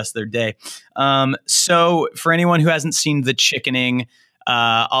derailed the rest of their day. So for anyone who hasn't seen the chickening,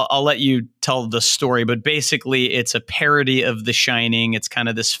 I'll let you tell the story, but basically it's a parody of The Shining. It's kind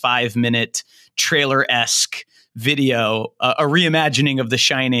of this 5-minute trailer-esque video, a reimagining of The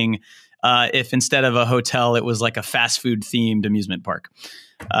Shining. If instead of a hotel, it was like a fast food themed amusement park.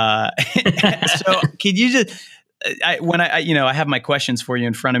 So could you just, I have my questions for you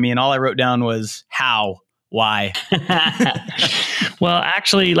in front of me, and all I wrote down was how, why? Well,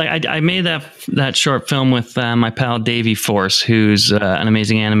 actually, like I made that short film with my pal Davey Force, who's an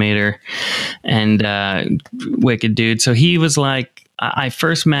amazing animator and wicked dude. So he was like, I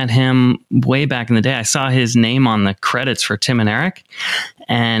first met him way back in the day. I saw his name on the credits for Tim and Eric,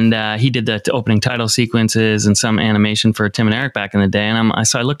 and he did the opening title sequences and some animation for Tim and Eric back in the day. And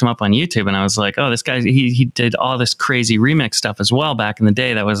so I looked him up on YouTube, and I was like, oh, this guy, he did all this crazy remix stuff as well back in the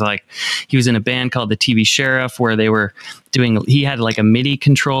day. That was like, he was in a band called the TV Sheriff, where they were he had like a MIDI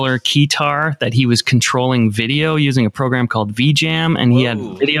controller keytar that he was controlling video using a program called VJam, and he had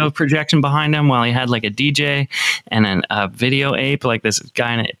video projection behind him while he had like a DJ and a video ape, like this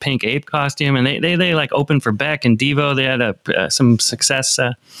guy in a pink ape costume. And they like opened for Beck and Devo. They had some success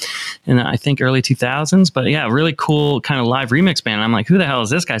US in, I think, early 2000s. But yeah, really cool kind of live remix band. And I'm like, who the hell is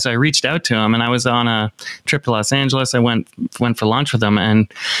this guy? So I reached out to him, and I was on a trip to Los Angeles. I went for lunch with him,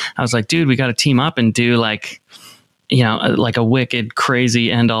 and I was like, dude, we got to team up and do like a wicked, crazy,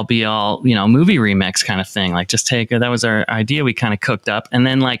 end all be all, movie remix kind of thing. Like, just that was our idea. We kind of cooked up. And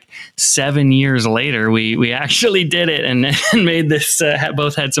then like 7 years later, we actually did it and made this,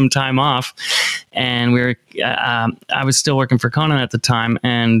 both had some time off. And I was still working for Conan at the time.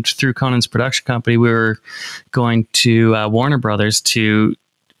 And through Conan's production company, we were going to Warner Brothers to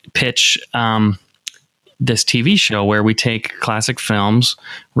pitch, this TV show where we take classic films,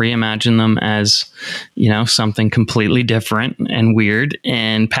 reimagine them as, something completely different and weird,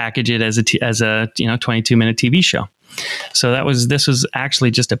 and package it as a 22-minute TV show. So this was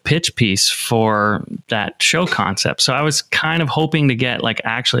actually just a pitch piece for that show concept. So I was kind of hoping to get like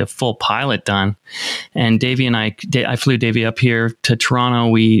actually a full pilot done. And Davey and I flew Davey up here to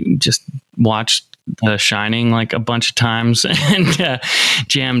Toronto. We just watched The Shining like a bunch of times and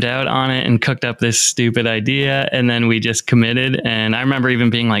jammed out on it and cooked up this stupid idea, and then we just committed. And I remember even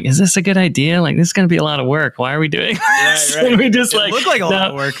being like, is this a good idea? Like, this is going to be a lot of work. Why are we doing this? Right. And we just looked like a lot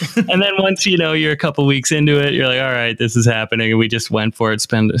of work. And then once you're a couple weeks into it, you're like, all right, this is happening. And we just went for it,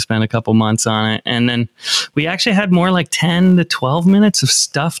 spent a couple months on it. And then we actually had more like 10 to 12 minutes of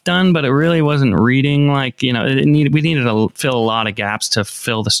stuff done, but it really wasn't reading like, we needed to fill a lot of gaps to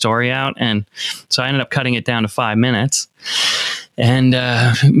fill the story out. And so I ended up cutting it down to 5 minutes and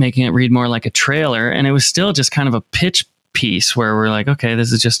making it read more like a trailer. And it was still just kind of a pitch piece where we're like, okay,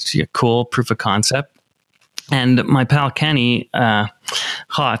 this is just a cool proof of concept. And my pal Kenny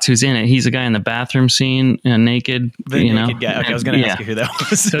Hotz, who's in it, he's a guy in the bathroom scene, naked. Naked guy. Okay, I was going to ask you who that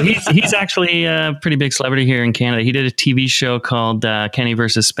was. So he's actually a pretty big celebrity here in Canada. He did a TV show called Kenny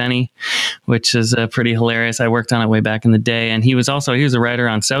versus Spenny, which is pretty hilarious. I worked on it way back in the day, and he was a writer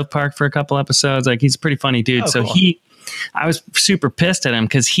on South Park for a couple episodes. Like, he's a pretty funny dude. Oh, cool. I was super pissed at him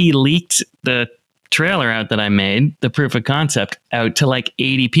because he leaked the trailer out that I made, the proof of concept, out to like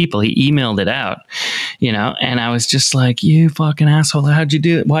 80 people. He emailed it out, and I was just like, you fucking asshole. How'd you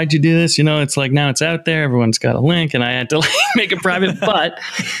do it? Why'd you do this? It's like, now it's out there. Everyone's got a link, and I had to like make it private, but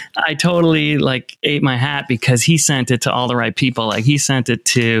I totally like ate my hat because he sent it to all the right people. Like, he sent it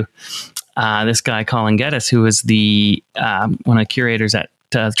to this guy, Colin Geddes, who was the one of the curators at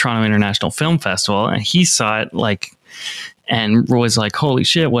Toronto International Film Festival. And he saw it and was like, holy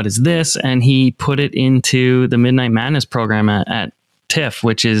shit, what is this? And he put it into the Midnight Madness program at TIFF,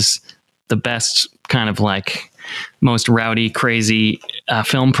 which is the best kind of like most rowdy, crazy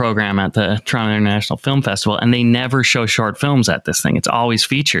film program at the Toronto International Film Festival. And they never show short films at this thing. It's always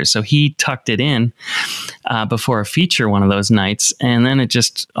features. So he tucked it in before a feature one of those nights. And then it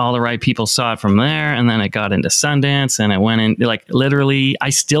just, all the right people saw it from there. And then it got into Sundance, and it went in, like, literally, I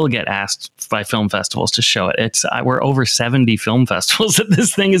still get asked by film festivals to show it. We're over 70 film festivals that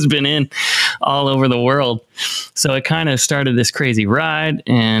this thing has been in all over the world. So it kind of started this crazy ride,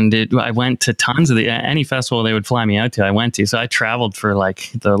 and I went to tons of any festival they would fly me out to, I went to. So I traveled for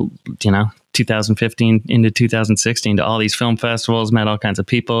like 2015 into 2016 to all these film festivals, met all kinds of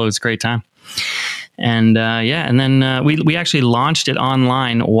people. It was a great time. And and then we actually launched it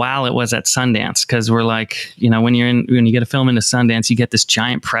online while it was at Sundance, because we're like, when you get a film into Sundance, you get this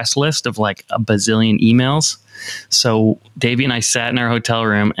giant press list of like a bazillion emails. So Davey and I sat in our hotel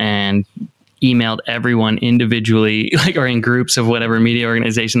room and emailed everyone individually, or in groups of whatever media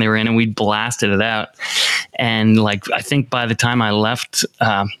organization they were in, and we blasted it out. And like, I think by the time I left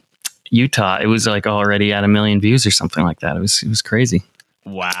Utah, it was like already at 1 million views or something like that. It was crazy.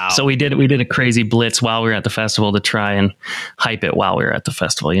 Wow. So we did a crazy blitz while we were at the festival to try and hype it while we were at the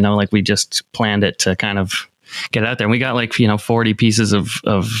festival. Like, we just planned it to kind of get out there. And we got like, 40 pieces of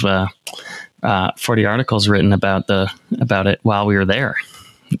 40 articles written about it while we were there.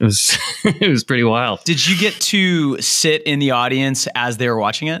 It was it was pretty wild. Did you get to sit in the audience as they were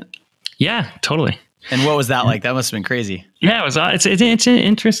watching it? Yeah, totally. And what was that like? That must have been crazy. Yeah, it was. It's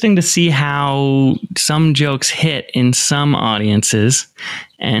interesting to see how some jokes hit in some audiences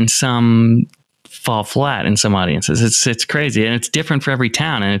and some fall flat in some audiences. It's crazy, and it's different for every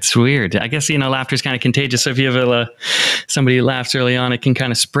town, and it's weird. I guess laughter is kind of contagious. So if you have somebody who laughs early on, it can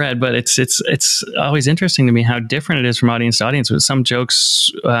kind of spread. But it's always interesting to me how different it is from audience to audience. Some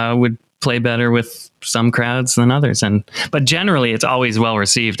jokes would play better with some crowds than others, but generally it's always well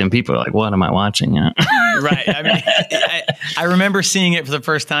received, and people are like, what am I watching? Right. I mean, I remember seeing it for the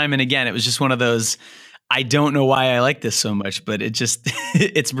first time, and again, it was just one of those, I don't know why I like this so much, but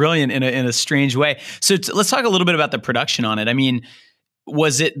it's brilliant in a strange way. So let's talk a little bit about the production on it. I mean,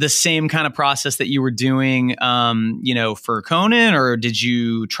 was it the same kind of process that you were doing, for Conan, or did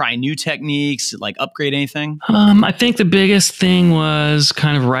you try new techniques, like upgrade anything? I think the biggest thing was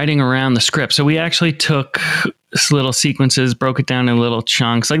kind of writing around the script. So we actually took little sequences, broke it down in little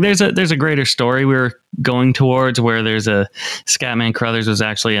chunks. Like there's a greater story we were going towards, where there's a Scatman Crothers was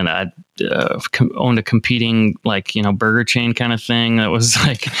actually owned a competing burger chain kind of thing that was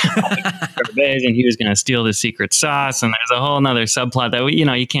like and he was going to steal the secret sauce, and there's a whole nother subplot that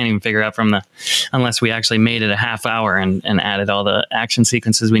you can't even figure out unless we actually made it a half hour and added all the action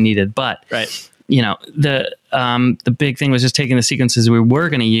sequences we needed. But right. The big thing was just taking the sequences we were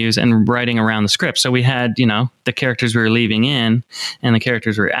going to use and writing around the script. So we had, the characters we were leaving in and the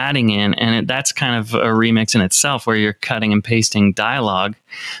characters we were adding in. And that's kind of a remix in itself, where you're cutting and pasting dialogue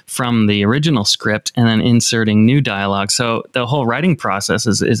from the original script and then inserting new dialogue. So the whole writing process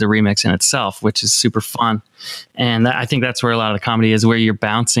is a remix in itself, which is super fun. And I think that's where a lot of the comedy is, where you're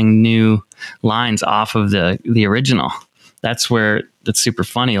bouncing new lines off of the original. That's where it's super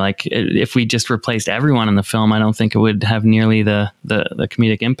funny. Like if we just replaced everyone in the film, I don't think it would have nearly the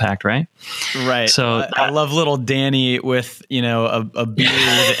comedic impact, right? Right. So I love little Danny with a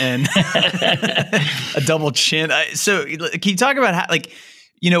beard and a double chin. So can you talk about how,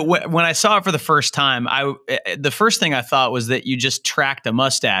 when I saw it for the first time, the first thing I thought was that you just tracked a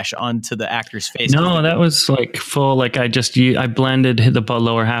mustache onto the actor's face. No, that was like full. Like I blended the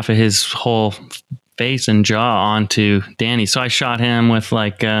lower half of his whole face and jaw onto Danny. So I shot him with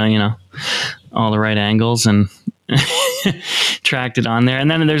all the right angles and tracked it on there. And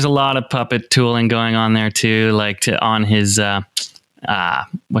then there's a lot of puppet tooling going on there too, on his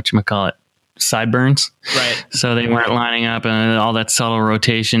whatchamacallit, sideburns. Right. So they weren't lining up, and all that subtle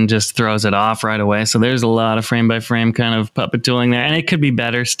rotation just throws it off right away. So there's a lot of frame by frame kind of puppet tooling there, and it could be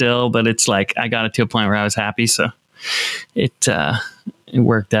better still, but it's like I got it to a point where I was happy. So it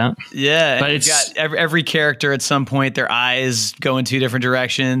worked out. Yeah, but it's got every character at some point, their eyes go in two different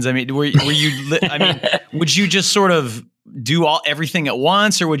directions. I mean, were you? I mean, would you just sort of do everything at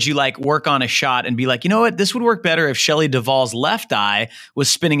once, or would you work on a shot and be like, you know what, this would work better if Shelley Duvall's left eye was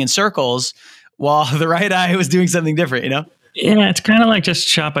spinning in circles while the right eye was doing something different? Yeah, it's kind of like just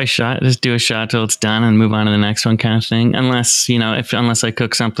shot by shot. Just do a shot till it's done and move on to the next one, kind of thing. Unless unless I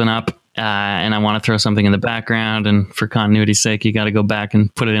cook something up. And I want to throw something in the background, and for continuity's sake, you got to go back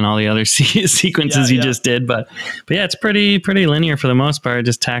and put it in all the other sequences you just did. But yeah, it's pretty linear for the most part.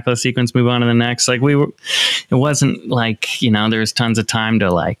 Just tackle a sequence, move on to the next. It wasn't like, there was tons of time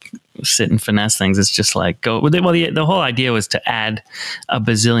to sit and finesse things. It's just go. Well, the whole idea was to add a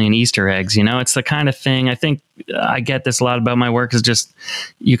bazillion Easter eggs. It's the kind of thing, I think I get this a lot about my work, is just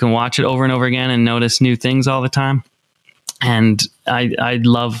you can watch it over and over again and notice new things all the time. And I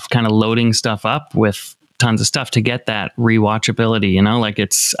love kind of loading stuff up with tons of stuff to get that rewatchability,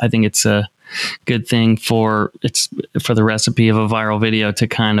 I think it's a good thing for the recipe of a viral video to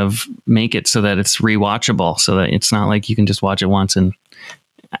kind of make it so that it's rewatchable, so that it's not like you can just watch it once and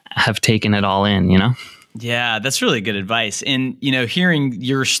have taken it all in, Yeah, that's really good advice. And, hearing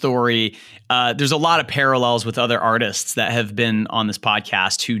your story, there's a lot of parallels with other artists that have been on this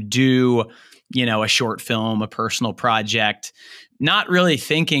podcast who do a short film, a personal project, not really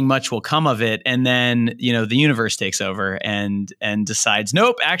thinking much will come of it. And then, the universe takes over and decides,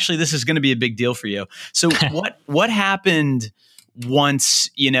 nope, actually, this is going to be a big deal for you. So what happened once,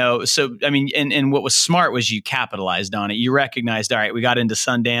 so, I mean, and what was smart was you capitalized on it. You recognized, all right, we got into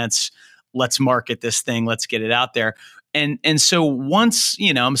Sundance. Let's market this thing. Let's get it out there. And so once,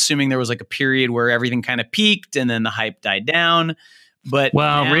 I'm assuming there was a period where everything kind of peaked and then the hype died down. But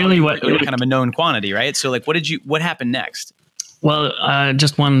really, what kind of a known quantity, right? So, what happened next? Well,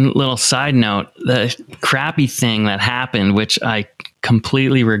 just one little side note: the crappy thing that happened, which I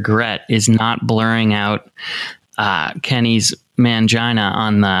completely regret, is not blurring out Kenny's mangina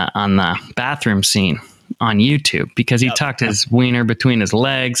on the bathroom scene on YouTube, because he tucked his wiener between his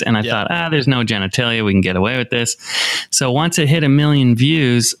legs, and I thought, there's no genitalia, we can get away with this. So once it hit 1 million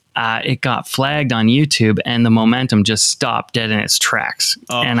views, it got flagged on YouTube, and the momentum just stopped dead in its tracks.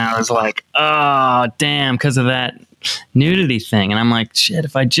 And I was like, oh, damn, because of that nudity thing. And I'm like, shit,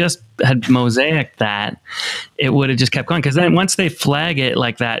 if I just had mosaic that, it would have just kept going. Because then once they flag it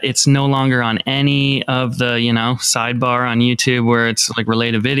like that, it's no longer on any of the, sidebar on YouTube where it's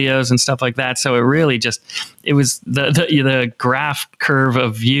related videos and stuff like that. So it really just, it was the graph curve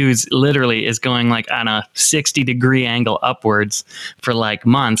of views literally is going on a 60-degree angle upwards for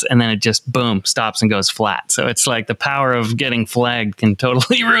months. And then it just, boom, stops and goes flat. So it's the power of getting flagged can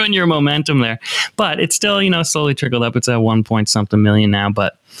totally ruin your momentum there. But it's still, slowly trickled up. It's at 1 point something million now.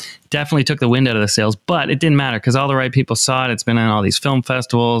 But definitely took the wind out of the sails, but it didn't matter because all the right people saw it. It's been on all these film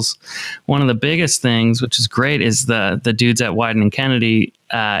festivals. One of the biggest things, which is great, is the dudes at Wyden and Kennedy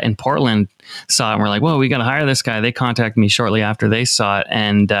in Portland saw it and were like, whoa, we got to hire this guy. They contacted me shortly after they saw it.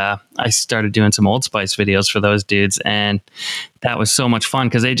 And I started doing some Old Spice videos for those dudes. And that was so much fun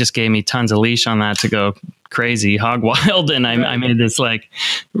because they just gave me tons of leash on that to go crazy, hog wild. And I made this like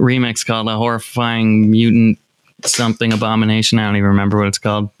remix called A Horrifying Mutant something Abomination. I don't even remember what it's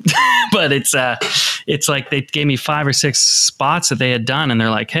called. But it's like they gave me 5 or 6 spots that they had done, and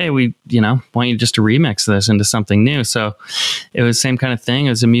they're like, hey, we want you just to remix this into something new. So it was the same kind of thing. It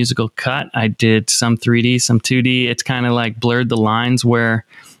was a musical cut. I did some 3D, some 2D. It's kind of like blurred the lines where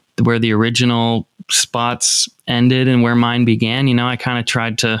the original spots ended and where mine began. I kind of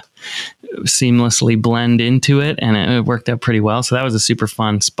tried to seamlessly blend into it, and it worked out pretty well. So that was a super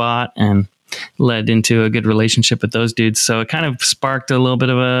fun spot and led into a good relationship with those dudes. So it kind of sparked a little bit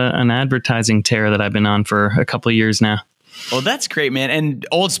of an advertising tear that I've been on for a couple of years now. Well, that's great, man. And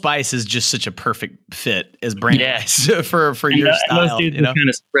Old Spice is just such a perfect fit as brand for your style. Those dudes have kind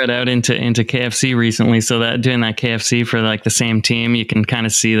of spread out into KFC recently. So that doing that KFC for like the same team, you can kind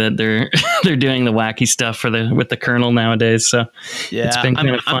of see that they're doing the wacky stuff with the Colonel nowadays. So it's been kind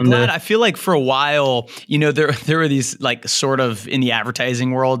of fun. I'm glad. I feel like for a while, there were these like sort of in the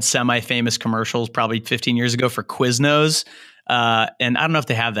advertising world, semi-famous commercials probably 15 years ago for Quiznos. And I don't know if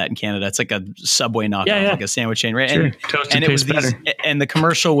they have that in Canada. It's like a Subway knockoff, like a sandwich chain, right? Sure. And it was and the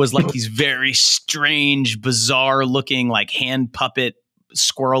commercial was like these very strange, bizarre looking, like hand puppet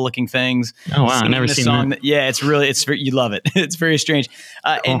squirrel looking things. Oh wow, I've never seen that. You love it. It's very strange.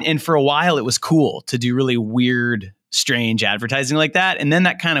 Cool. And for a while it was cool to do really weird, strange advertising like that. And then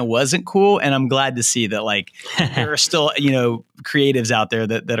that kind of wasn't cool. And I'm glad to see that like there are still, creatives out there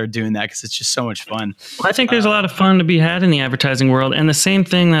that are doing that because it's just so much fun. Well, I think there's a lot of fun to be had in the advertising world. And the same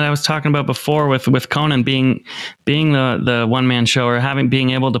thing that I was talking about before with Conan being the one-man show or being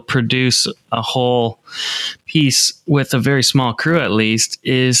able to produce a whole piece with a very small crew at least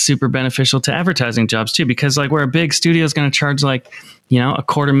is super beneficial to advertising jobs too, because like where a big studio is going to charge like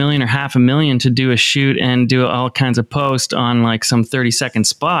 $250,000 or $500,000 to do a shoot and do all kinds of post on like some 30-second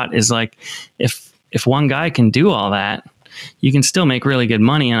spot is like if one guy can do all that, you can still make really good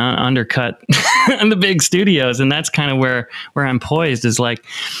money and undercut the big studios. And that's kind of where I'm poised is like,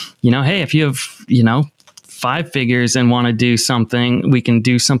 hey, if you have 5 figures and want to do something, we can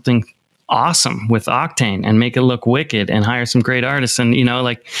do something awesome with Octane and make it look wicked and hire some great artists. And,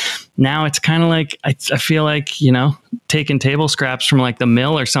 like now it's kind of like, I feel like, taking table scraps from like the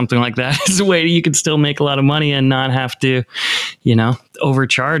mill or something like that is a way you can still make a lot of money and not have to,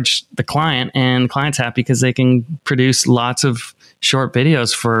 overcharge the client, and the client's happy because they can produce lots of short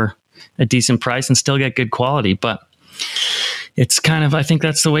videos for a decent price and still get good quality. But it's kind of, I think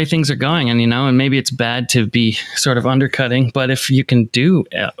that's the way things are going. And, and maybe it's bad to be sort of undercutting, but if you can do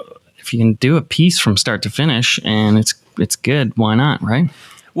a piece from start to finish and it's good, why not, right?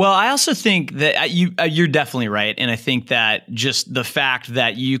 Well, I also think that you're definitely right. And I think that just the fact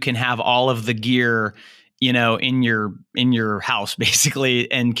that you can have all of the gear, in your house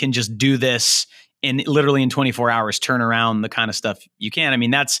basically, and can just do this literally in 24 hours, turn around the kind of stuff you can. I mean,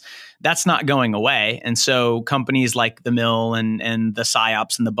 that's not going away. And so companies like the Mill and the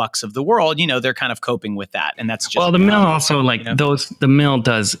PsyOps and the Bucks of the world, they're kind of coping with that. And that's just, well, the Mill also the Mill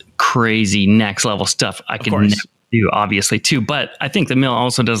does crazy next level stuff. I can never do obviously too, but I think the Mill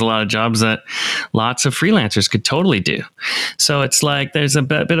also does a lot of jobs that lots of freelancers could totally do. So it's like, there's a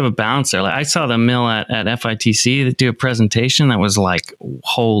bit of a balance there. Like I saw the Mill at FITC do a presentation that was like,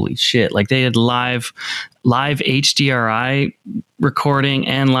 holy shit. Like they had live HDRI recording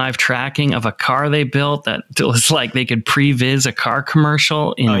and live tracking of a car they built that was like they could previs a car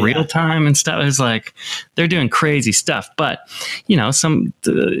commercial in real time and stuff. It was like they're doing crazy stuff. But some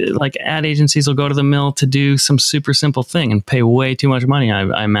like ad agencies will go to the Mill to do some super simple thing and pay way too much money,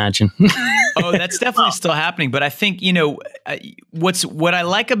 I imagine. Oh, that's definitely still happening. But I think what I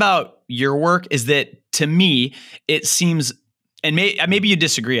like about your work is that to me it seems, and maybe you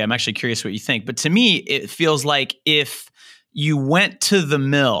disagree, I'm actually curious what you think, but to me, it feels like if you went to the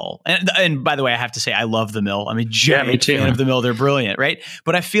Mill, and by the way, I have to say, I love the Mill. I'm a giant fan of the Mill. They're brilliant, right?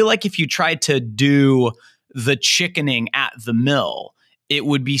 But I feel like if you tried to do the chickening at the Mill, it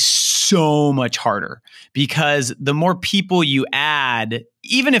would be so much harder because the more people you add,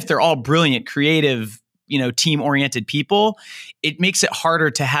 even if they're all brilliant, creative, team-oriented people, it makes it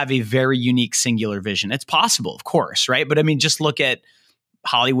harder to have a very unique, singular vision. It's possible, of course, right? But I mean, just look at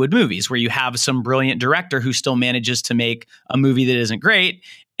Hollywood movies where you have some brilliant director who still manages to make a movie that isn't great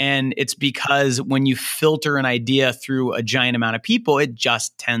And it's because when you filter an idea through a giant amount of people, it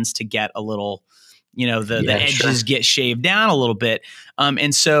just tends to get a little, the edges get shaved down a little bit.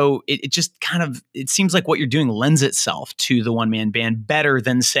 And so it just kind of, it seems like what you're doing lends itself to the one-man band better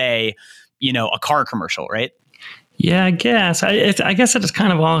than, say, a car commercial, right? Yeah, I guess. I guess it's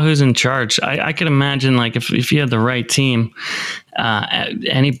kind of all who's in charge. I could imagine, like, if you had the right team,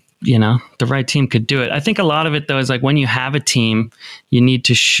 the right team could do it. I think a lot of it, though, is like when you have a team, you need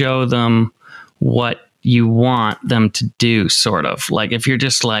to show them what you want them to do, sort of. Like if you're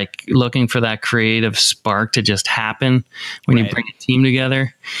just like looking for that creative spark to just happen when you bring a team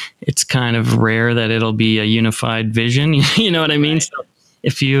together, it's kind of rare that it'll be a unified vision. You know what I mean? So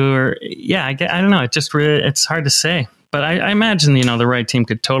if you're, I don't know. It just really, it's hard to say. But I imagine, the right team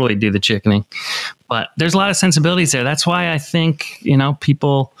could totally do the chickening. But there's a lot of sensibilities there. That's why I think,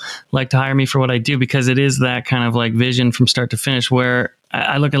 people like to hire me for what I do, because it is that kind of like vision from start to finish, where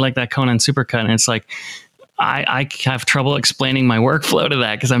I look at like that Conan Supercut, and it's like, I have trouble explaining my workflow to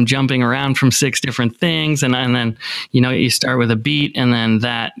that, because I'm jumping around from 6 different things. And then, you start with a beat, and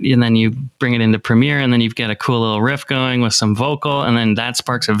then you bring it into Premiere, and then you've got a cool little riff going with some vocal, and then that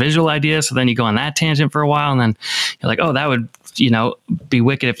sparks a visual idea. So then you go on that tangent for a while, and then you're like, oh, that would, be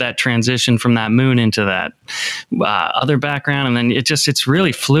wicked if that transitioned from that moon into that other background. And then it's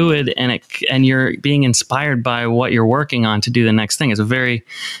really fluid, and you're being inspired by what you're working on to do the next thing. It's a very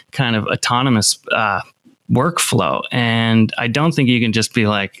kind of autonomous workflow. And I don't think you can just be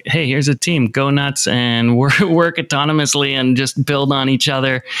like, hey, here's a team, go nuts and work autonomously and just build on each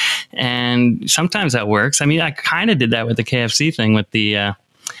other. And sometimes that works. I mean, I kind of did that with the KFC thing with the,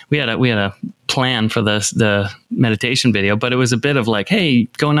 we had a plan for the meditation video, but it was a bit of like, hey,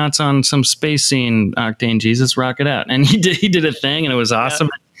 go nuts on some space scene, Octane Jesus, rock it out. And he did a thing, and it was awesome.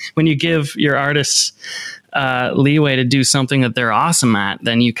 Yeah. When you give your artists leeway to do something that they're awesome at,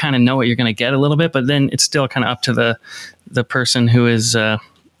 then you kind of know what you're going to get a little bit, but then it's still kind of up to the person who's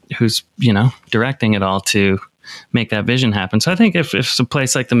directing it all to make that vision happen. So I think if a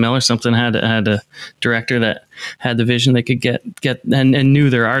place like the Mill or something had a director that had the vision, they could get and knew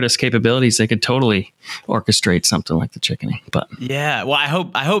their artist capabilities, they could totally orchestrate something like the chickening. But yeah,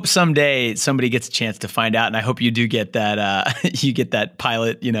 well, I hope someday somebody gets a chance to find out, and I hope you do get that you get that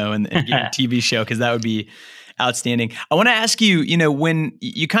pilot, and get your TV show, because that would be outstanding. I want to ask you, when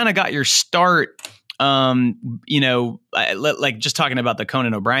you kind of got your start, like just talking about the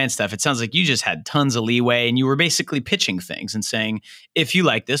Conan O'Brien stuff, it sounds like you just had tons of leeway, and you were basically pitching things and saying, if you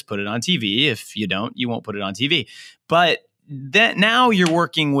like this, put it on TV. If you don't, you won't put it on TV. But that now you're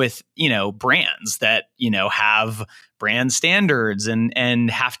working with, brands that, have brand standards and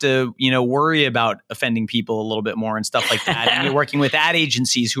have to, worry about offending people a little bit more and stuff like that. And you're working with ad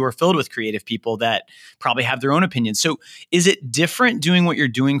agencies who are filled with creative people that probably have their own opinions. So is it different doing what you're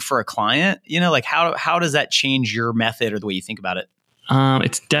doing for a client? Like how does that change your method or the way you think about it?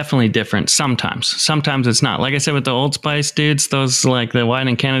 It's definitely different. Sometimes it's not. Like I said, with the Old Spice dudes, those like the Wine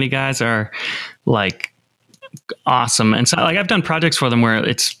and Kennedy guys are like awesome. And so like I've done projects for them where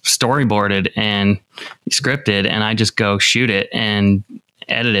it's storyboarded and scripted, and I just go shoot it and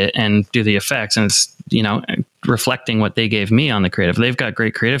edit it and do the effects, and it's reflecting what they gave me on the creative. They've got a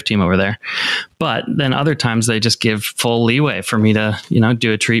great creative team over there. But then other times they just give full leeway for me to,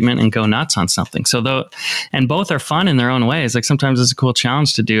 do a treatment and go nuts on something. So and both are fun in their own ways. Like sometimes it's a cool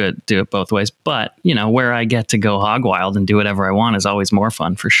challenge to do it both ways. But, where I get to go hog wild and do whatever I want is always more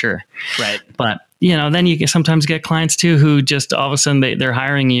fun for sure. Right. But then you can sometimes get clients too who just all of a sudden they're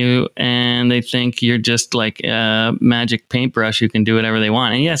hiring you and they think you're just like a magic paintbrush who can do whatever they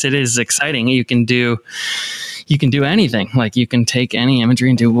want. And yes, it is exciting. You can do anything. Like you can take any imagery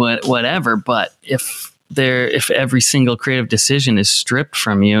and do whatever. But if every single creative decision is stripped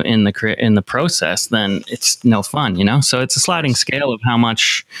from you in the process, then it's no fun, So it's a sliding scale of how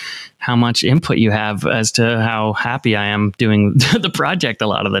much input you have as to how happy I am doing the project a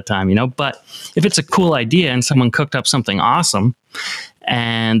lot of the time, But if it's a cool idea and someone cooked up something awesome,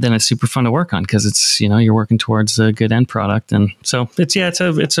 and then it's super fun to work on because it's, you're working towards a good end product. And so it's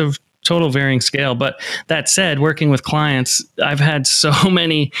a total varying scale. But that said, working with clients, I've had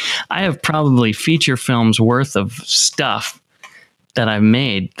I have probably feature films worth of stuff that I've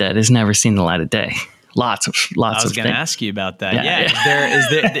made that has never seen the light of day. Lots of I was going to ask you about that.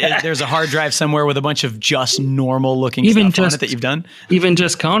 Yeah. There's a hard drive somewhere with a bunch of just normal looking stuff on it that you've done. Even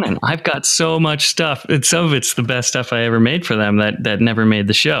just Conan. I've got so much stuff. Some of it's the best stuff I ever made for them that never made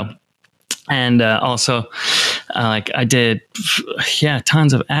the show. And also, I did,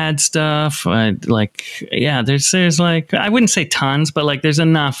 tons of ad stuff. There's like, I wouldn't say tons, but like there's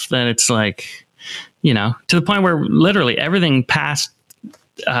enough that it's like, to the point where literally everything past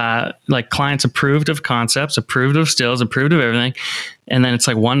like clients approved of concepts, approved of stills, approved of everything. And then it's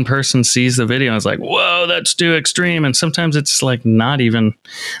like one person sees the video and is like, whoa, that's too extreme. And sometimes it's like not even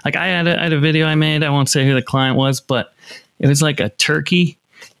like I had a video I made. I won't say who the client was, but it was like a turkey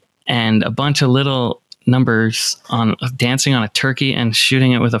and a bunch of little numbers on dancing on a turkey and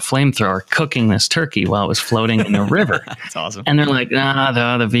shooting it with a flamethrower, cooking this turkey while it was floating in a river. That's awesome. And they're like, the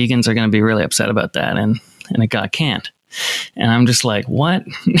vegans are going to be really upset about that. And it got canned. And I'm just like, what?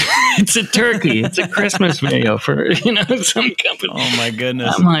 It's a turkey. It's a Christmas video for, some company. Oh my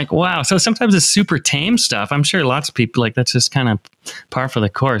goodness. I'm like, wow. So sometimes it's super tame stuff. I'm sure lots of people like that's just kind of par for the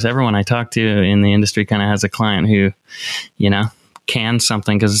course. Everyone I talk to in the industry kind of has a client who, cans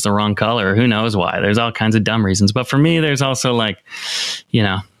something because it's the wrong color. Who knows why? There's all kinds of dumb reasons. But for me, there's also like,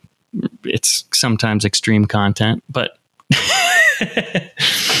 it's sometimes extreme content, but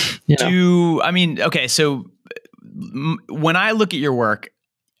okay. So when I look at your work,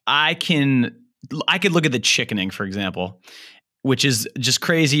 I could look at the chickening, for example, which is just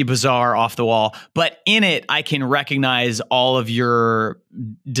crazy, bizarre, off the wall. But in it, I can recognize all of your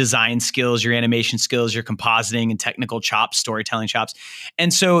design skills, your animation skills, your compositing and technical chops, storytelling chops.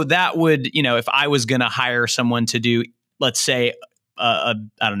 And so that would, if I was going to hire someone to do, let's say, a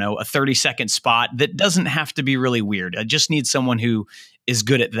 30-second spot that doesn't have to be really weird. I just need someone who is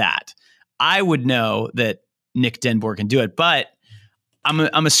good at that. I would know that Nick DenBoer can do it, but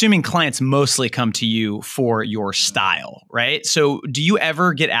I'm assuming clients mostly come to you for your style, right? So do you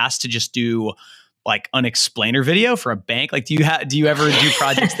ever get asked to just do like an explainer video for a bank? Like, do you ever do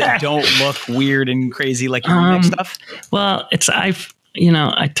projects that don't look weird and crazy like your remix stuff? Well,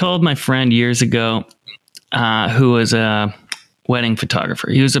 I told my friend years ago, who was a wedding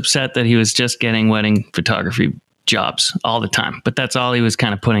photographer. He was upset that he was just getting wedding photography jobs all the time, but that's all he was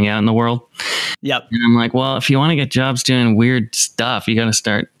kind of putting out in the world. Yep. And I'm like, well, if you want to get jobs doing weird stuff, you got to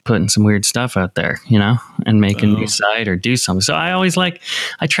start putting some weird stuff out there, and make a new site or do something. So I always I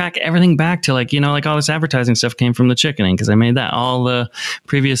track everything back to like all this advertising stuff came from the chickening because I made that. All the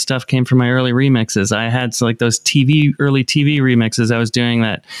previous stuff came from my early remixes. I had those early TV remixes I was doing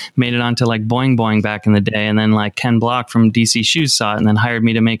that made it onto like Boing Boing back in the day. And then like Ken Block from DC Shoes saw it and then hired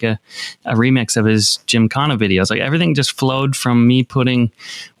me to make a remix of his Gymkhana videos. Like everything just flowed from me putting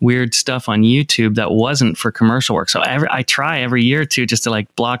weird stuff on YouTube that wasn't for commercial work. So I try every year or two just to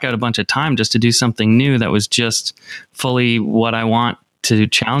like block out a bunch of time just to do something new that was just fully what I want to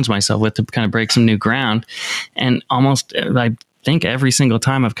challenge myself with, to kind of break some new ground. And almost, I think every single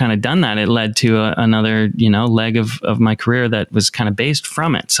time I've kind of done that, it led to another, leg of my career that was kind of based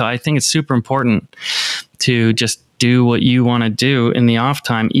from it. So I think it's super important to just do what you want to do in the off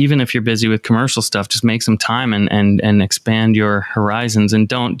time, even if you're busy with commercial stuff. Just make some time and expand your horizons, and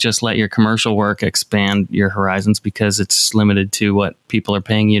don't just let your commercial work expand your horizons because it's limited to what people are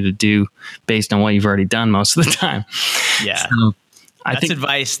paying you to do based on what you've already done most of the time. Yeah. So that's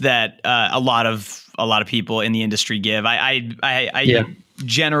advice that a lot of people in the industry give. I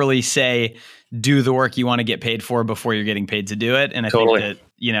generally say, do the work you want to get paid for before you're getting paid to do it. And I think that,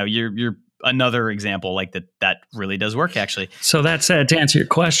 you're another example like that really does work, actually. So that said, to answer your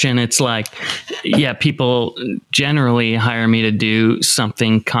question, it's like, people generally hire me to do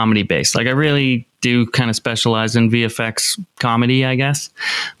something comedy based. Like I really do kind of specialize in VFX comedy, I guess,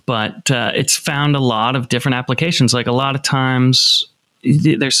 but it's found a lot of different applications. Like a lot of times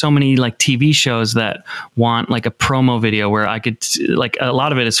there's so many like TV shows that want like a promo video where I could like, a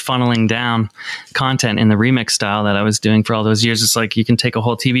lot of it is funneling down content in the remix style that I was doing for all those years. It's like you can take a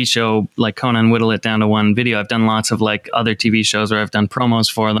whole TV show like Conan, whittle it down to one video. I've done lots of like other TV shows where I've done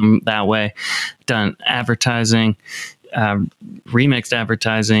promos for them that way, done advertising, remixed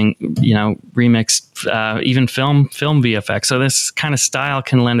advertising, remixed even film VFX. So this kind of style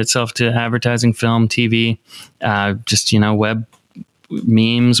can lend itself to advertising, film, TV, web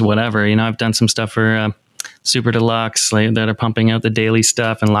memes, whatever. I've done some stuff for Super Deluxe that are pumping out the daily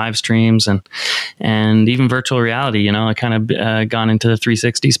stuff and live streams and even virtual reality. I kind of gone into the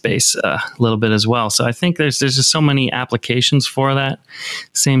 360 space a little bit as well. So I think there's just so many applications for that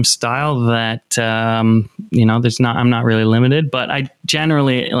same style that I'm not really limited. But I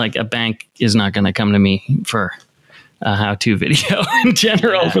generally, like, a bank is not going to come to me for a how-to video in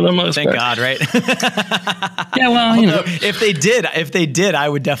general, for the most part. Thank God, right? Yeah, well, Although, if they did, I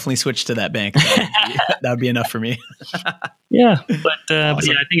would definitely switch to that bank. That would be enough for me. Yeah, but I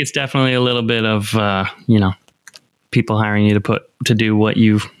think it's definitely a little bit of people hiring you to do what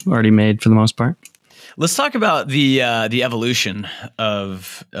you've already made for the most part. Let's talk about the evolution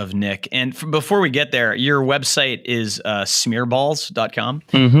of Nick. And before we get there, your website is smearballs.com.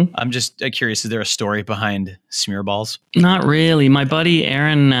 Mm-hmm. I'm just curious, is there a story behind Smearballs? Not really. My buddy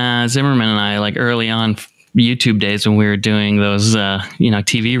Aaron Zimmerman and I, like early on YouTube days when we were doing those,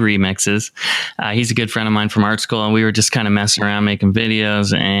 TV remixes, he's a good friend of mine from art school, and we were just kind of messing around making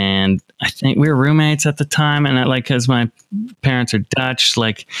videos. And I think we were roommates at the time, and because my parents are Dutch,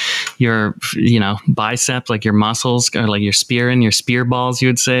 like your, bicep, like your muscles, or like your spear balls, you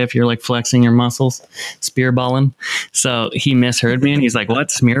would say, if you're like flexing your muscles, spear balling. So he misheard me, and he's like, "What,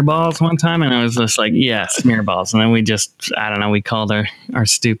 smear balls?" one time, and I was just like, "Yeah, smear balls." And then we just, I don't know, we called our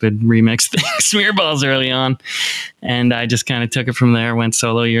stupid remix thing smear balls early on. And I just kind of took it from there, went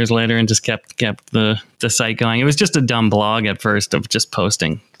solo years later, and just kept the site going. It was just a dumb blog at first of just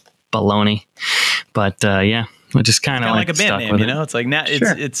posting baloney. But yeah, I just kind of like a band name, It's like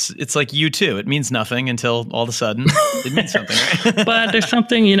Sure. it's like U2. It means nothing until all of a sudden it means something, right? But there's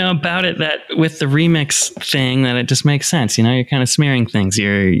something, about it that with the remix thing that it just makes sense. You're kind of smearing things.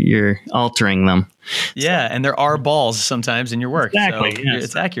 You're altering them. Yeah, and there are balls sometimes in your work. Exactly, so yes.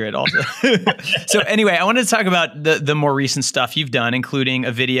 It's accurate also. So anyway, I wanted to talk about the more recent stuff you've done, including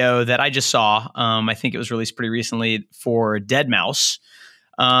a video that I just saw. I think it was released pretty recently for Deadmau5.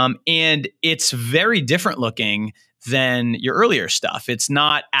 And it's very different looking than your earlier stuff. It's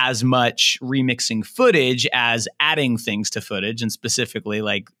not as much remixing footage as adding things to footage, and specifically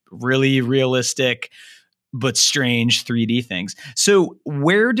like really realistic but strange 3D things. So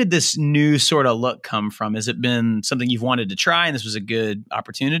where did this new sort of look come from? Has it been something you've wanted to try and this was a good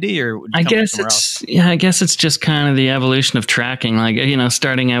opportunity, or would I guess it's just kind of the evolution of tracking, like,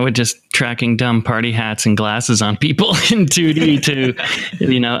 starting out with just tracking dumb party hats and glasses on people in 2D to,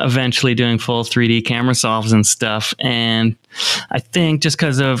 eventually doing full 3D camera solves and stuff. And I think just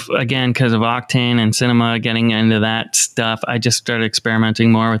because of Octane and cinema, getting into that stuff, I just started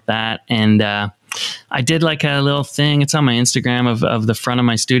experimenting more with that. And, I did like a little thing. It's on my Instagram of the front of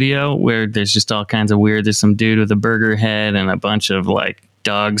my studio where there's just all kinds of weird. There's some dude with a burger head and a bunch of like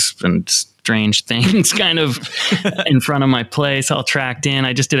dogs and strange things kind of in front of my place, all tracked in.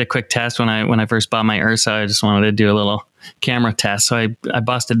 I just did a quick test when I first bought my Ursa. I just wanted to do a little camera test. So I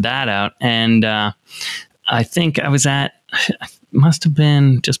busted that out. And I think I was must have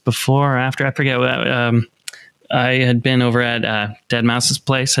been just before or after, I forget what, I had been over at Deadmau5's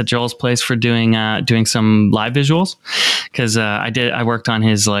place, at Joel's place, for doing some live visuals, because I worked on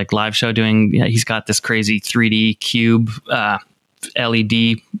his like live show he's got this crazy 3D cube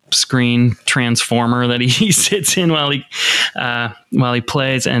LED screen transformer that he sits in while he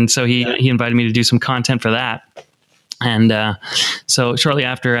plays, and so he invited me to do some content for that. And so shortly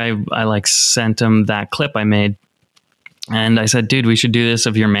after, I like sent him that clip I made, and I said, "Dude, we should do this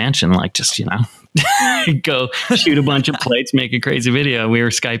of your mansion, like just go shoot a bunch of plates, make a crazy video." We were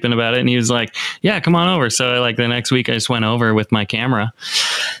Skyping about it, and he was like, "Yeah, come on over." So like the next week I just went over with my camera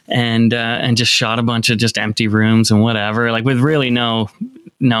and just shot a bunch of just empty rooms and whatever, like with really no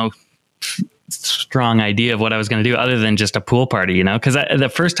strong idea of what I was going to do other than just a pool party, because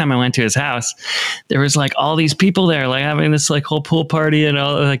the first time I went to his house, there was like all these people there, like having this like whole pool party and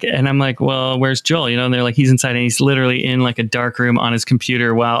all, like, and I'm like, "Well, where's Joel?" And they're like, "He's inside," and he's literally in like a dark room on his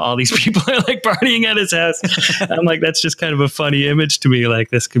computer while all these people are like partying at his house. I'm like, that's just kind of a funny image to me, like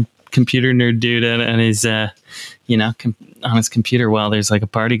this computer nerd dude and his on his computer while there's like a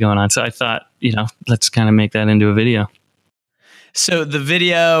party going on. So I thought, let's kind of make that into a video. So the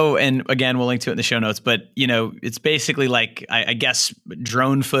video, and again, we'll link to it in the show notes, but it's basically like, I guess,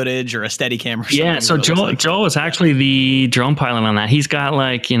 drone footage or a steady camera. Yeah. So Joel was actually the drone pilot on that. He's got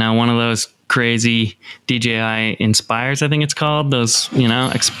like, one of those crazy DJI Inspires, I think it's called, those,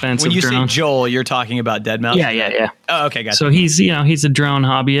 expensive When you drones. say Joel, you're talking about Deadmau5? Yeah. Oh, okay. Gotcha. So he's a drone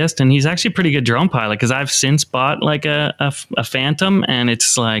hobbyist, and he's actually a pretty good drone pilot, because I've since bought like a Phantom, and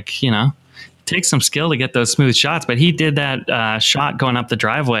it's like, takes some skill to get those smooth shots, but he did that shot going up the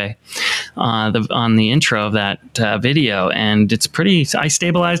driveway on the intro of that video, and it's pretty. I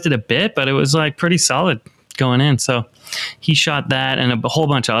stabilized it a bit, but it was like pretty solid going in. So he shot that and a whole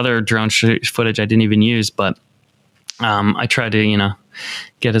bunch of other drone footage I didn't even use, but I tried to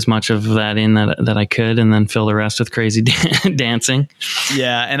get as much of that in that I could, and then fill the rest with crazy dancing.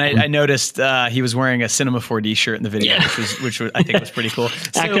 Yeah, and I noticed he was wearing a Cinema 4D shirt in the video, which I think was pretty cool.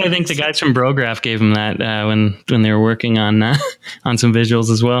 Actually, I think the guys from Brograph gave him that when they were working on some visuals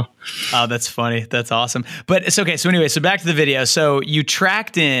as well. Oh, that's funny. That's awesome. But it's okay. So anyway, back to the video. So you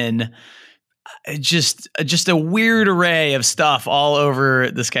tracked in just a weird array of stuff all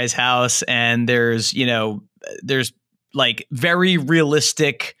over this guy's house, and there's like very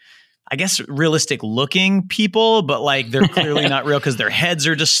realistic, I guess, realistic looking people, but like they're clearly not real because their heads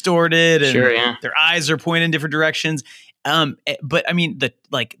are distorted and their eyes are pointed in different directions. But I mean,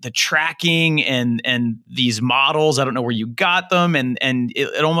 the tracking and these models, I don't know where you got them. And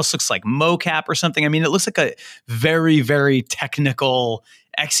it almost looks like mocap or something. I mean, it looks like a very, very technical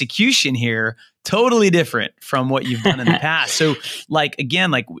execution here. Totally different from what you've done in the past. So like, again,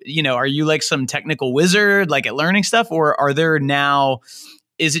 like, you know, are you like some technical wizard, like at learning stuff, or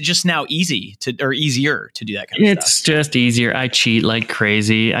is it just now easier to do that kind of stuff? It's just easier. I cheat like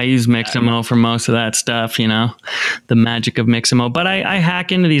crazy. I use Mixamo for most of that stuff, you know, the magic of Mixamo. But I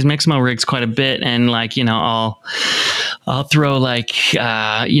hack into these Mixamo rigs quite a bit, and like, you know, I'll throw like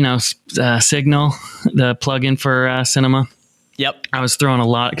Signal, the plugin for Cinema. Yep. I was throwing a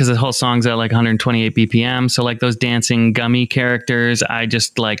lot because the whole song's at like 128 BPM. So like those dancing gummy characters, I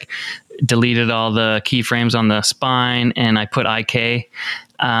just like deleted all the keyframes on the spine, and I put IK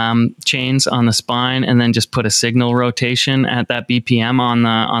chains on the spine, and then just put a signal rotation at that BPM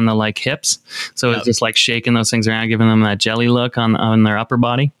on the like hips. So it's just like shaking those things around, giving them that jelly look on their upper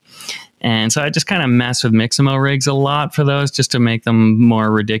body. And so I just kind of mess with Mixamo rigs a lot for those, just to make them more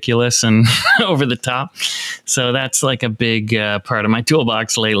ridiculous and over the top. So that's like a big part of my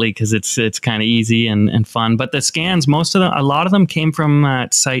toolbox lately, because it's kind of easy and fun. But the scans, a lot of them came from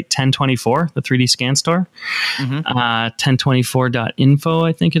site 1024, the 3D scan store. 1024.info,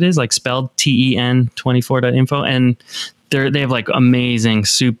 I think it is, like spelled TEN24.info. And they have like amazing,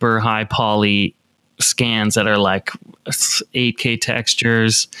 super high poly scans that are like 8K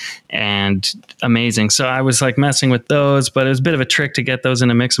textures and amazing. So I was like messing with those, but it was a bit of a trick to get those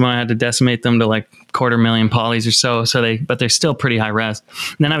into Mixamo. I had to decimate them to like 250,000 polys or so. But they're still pretty high res.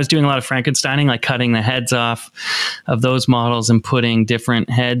 And then I was doing a lot of Frankensteining, like cutting the heads off of those models and putting different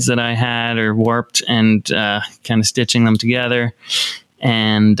heads that I had or warped and kind of stitching them together,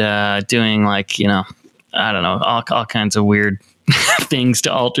 and doing like, you know, I don't know, all kinds of weird things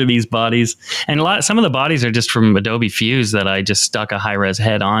to alter these bodies. And some of the bodies are just from Adobe Fuse that I just stuck a high res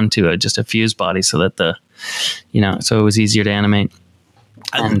head onto just a Fuse body, so that so it was easier to animate.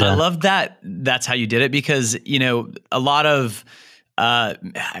 I love that that's how you did it, because, you know, a lot of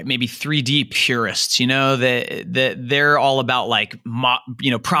maybe 3D purists, you know, that they're all about like,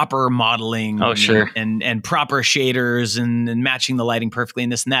 proper modeling. Oh, sure. And proper shaders and matching the lighting perfectly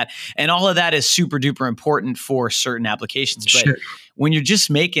and this and that. And all of that is super duper important for certain applications. But sure, when you're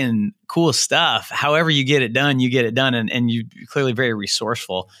just making cool stuff, however you get it done, and you're clearly very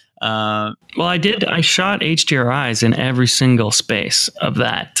resourceful. Well, I shot HDRIs in every single space of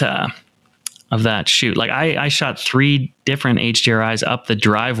that shoot. Like I shot 3 different HDRIs up the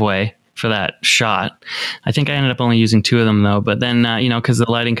driveway for that shot. I think I ended up only using 2 of them though, but then, because the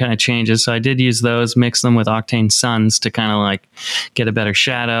lighting kind of changes. So I did use those, mix them with Octane Suns to kind of like get a better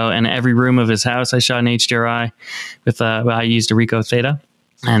shadow. And every room of his house, I shot an HDRI with, I used a Ricoh Theta.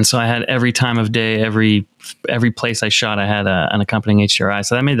 And so I had every time of day, every place I shot, I had an accompanying HDRI.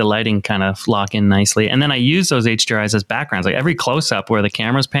 So that made the lighting kind of lock in nicely. And then I used those HDRIs as backgrounds, like every close-up where the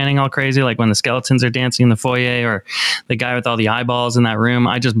camera's panning all crazy, like when the skeletons are dancing in the foyer or the guy with all the eyeballs in that room,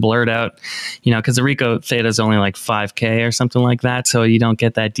 I just blurred out, because the Ricoh Theta is only like 5K or something like that. So you don't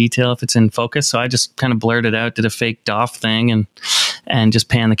get that detail if it's in focus. So I just kind of blurred it out, did a fake DOF thing and just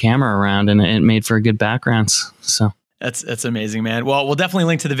panned the camera around, and it made for good backgrounds. So. That's amazing, man. Well, we'll definitely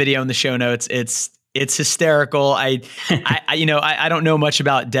link to the video in the show notes. It's hysterical. I don't know much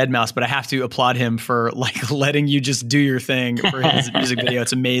about Deadmau5, but I have to applaud him for like letting you just do your thing for his music video.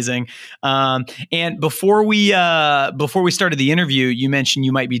 It's amazing. And before we started the interview, you mentioned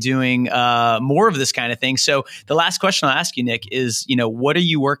you might be doing more of this kind of thing. So the last question I'll ask you, Nick, is, what are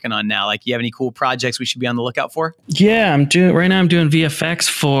you working on now? Like, do you have any cool projects we should be on the lookout for? Yeah, right now I'm doing VFX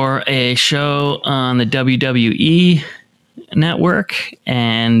for a show on the WWE network,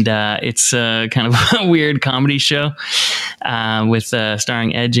 and it's kind of a weird comedy show with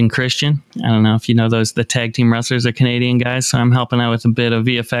starring Edge and Christian. I don't know if you know the tag team wrestlers are Canadian guys, so I'm helping out with a bit of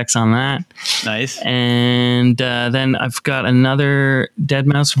VFX on that. Nice. And then I've got another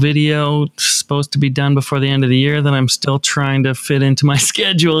Deadmau5 video supposed to be done before the end of the year that I'm still trying to fit into my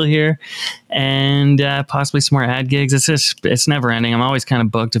schedule here, and possibly some more ad gigs. It's never ending. I'm always kind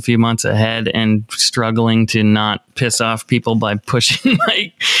of booked a few months ahead and struggling to not piss off people by pushing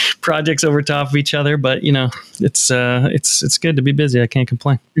my projects over top of each other. But it's good to be busy. I can't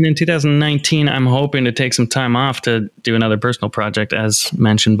complain. And in 2019, I'm hoping to take some time off to do another personal project, as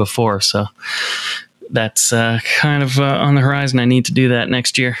mentioned before. So that's kind of on the horizon. I need to do that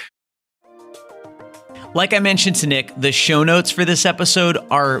next year. Like I mentioned to Nick, the show notes for this episode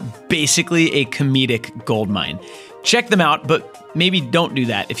are basically a comedic goldmine. Check them out, but maybe don't do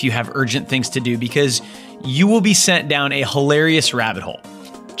that if you have urgent things to do, because you will be sent down a hilarious rabbit hole.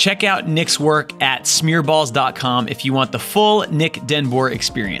 Check out Nick's work at smearballs.com if you want the full Nick DenBoer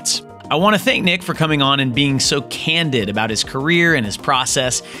experience. I want to thank Nick for coming on and being so candid about his career and his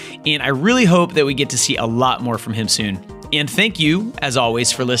process, and I really hope that we get to see a lot more from him soon. And thank you, as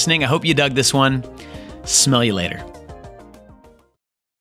always, for listening. I hope you dug this one. Smell you later.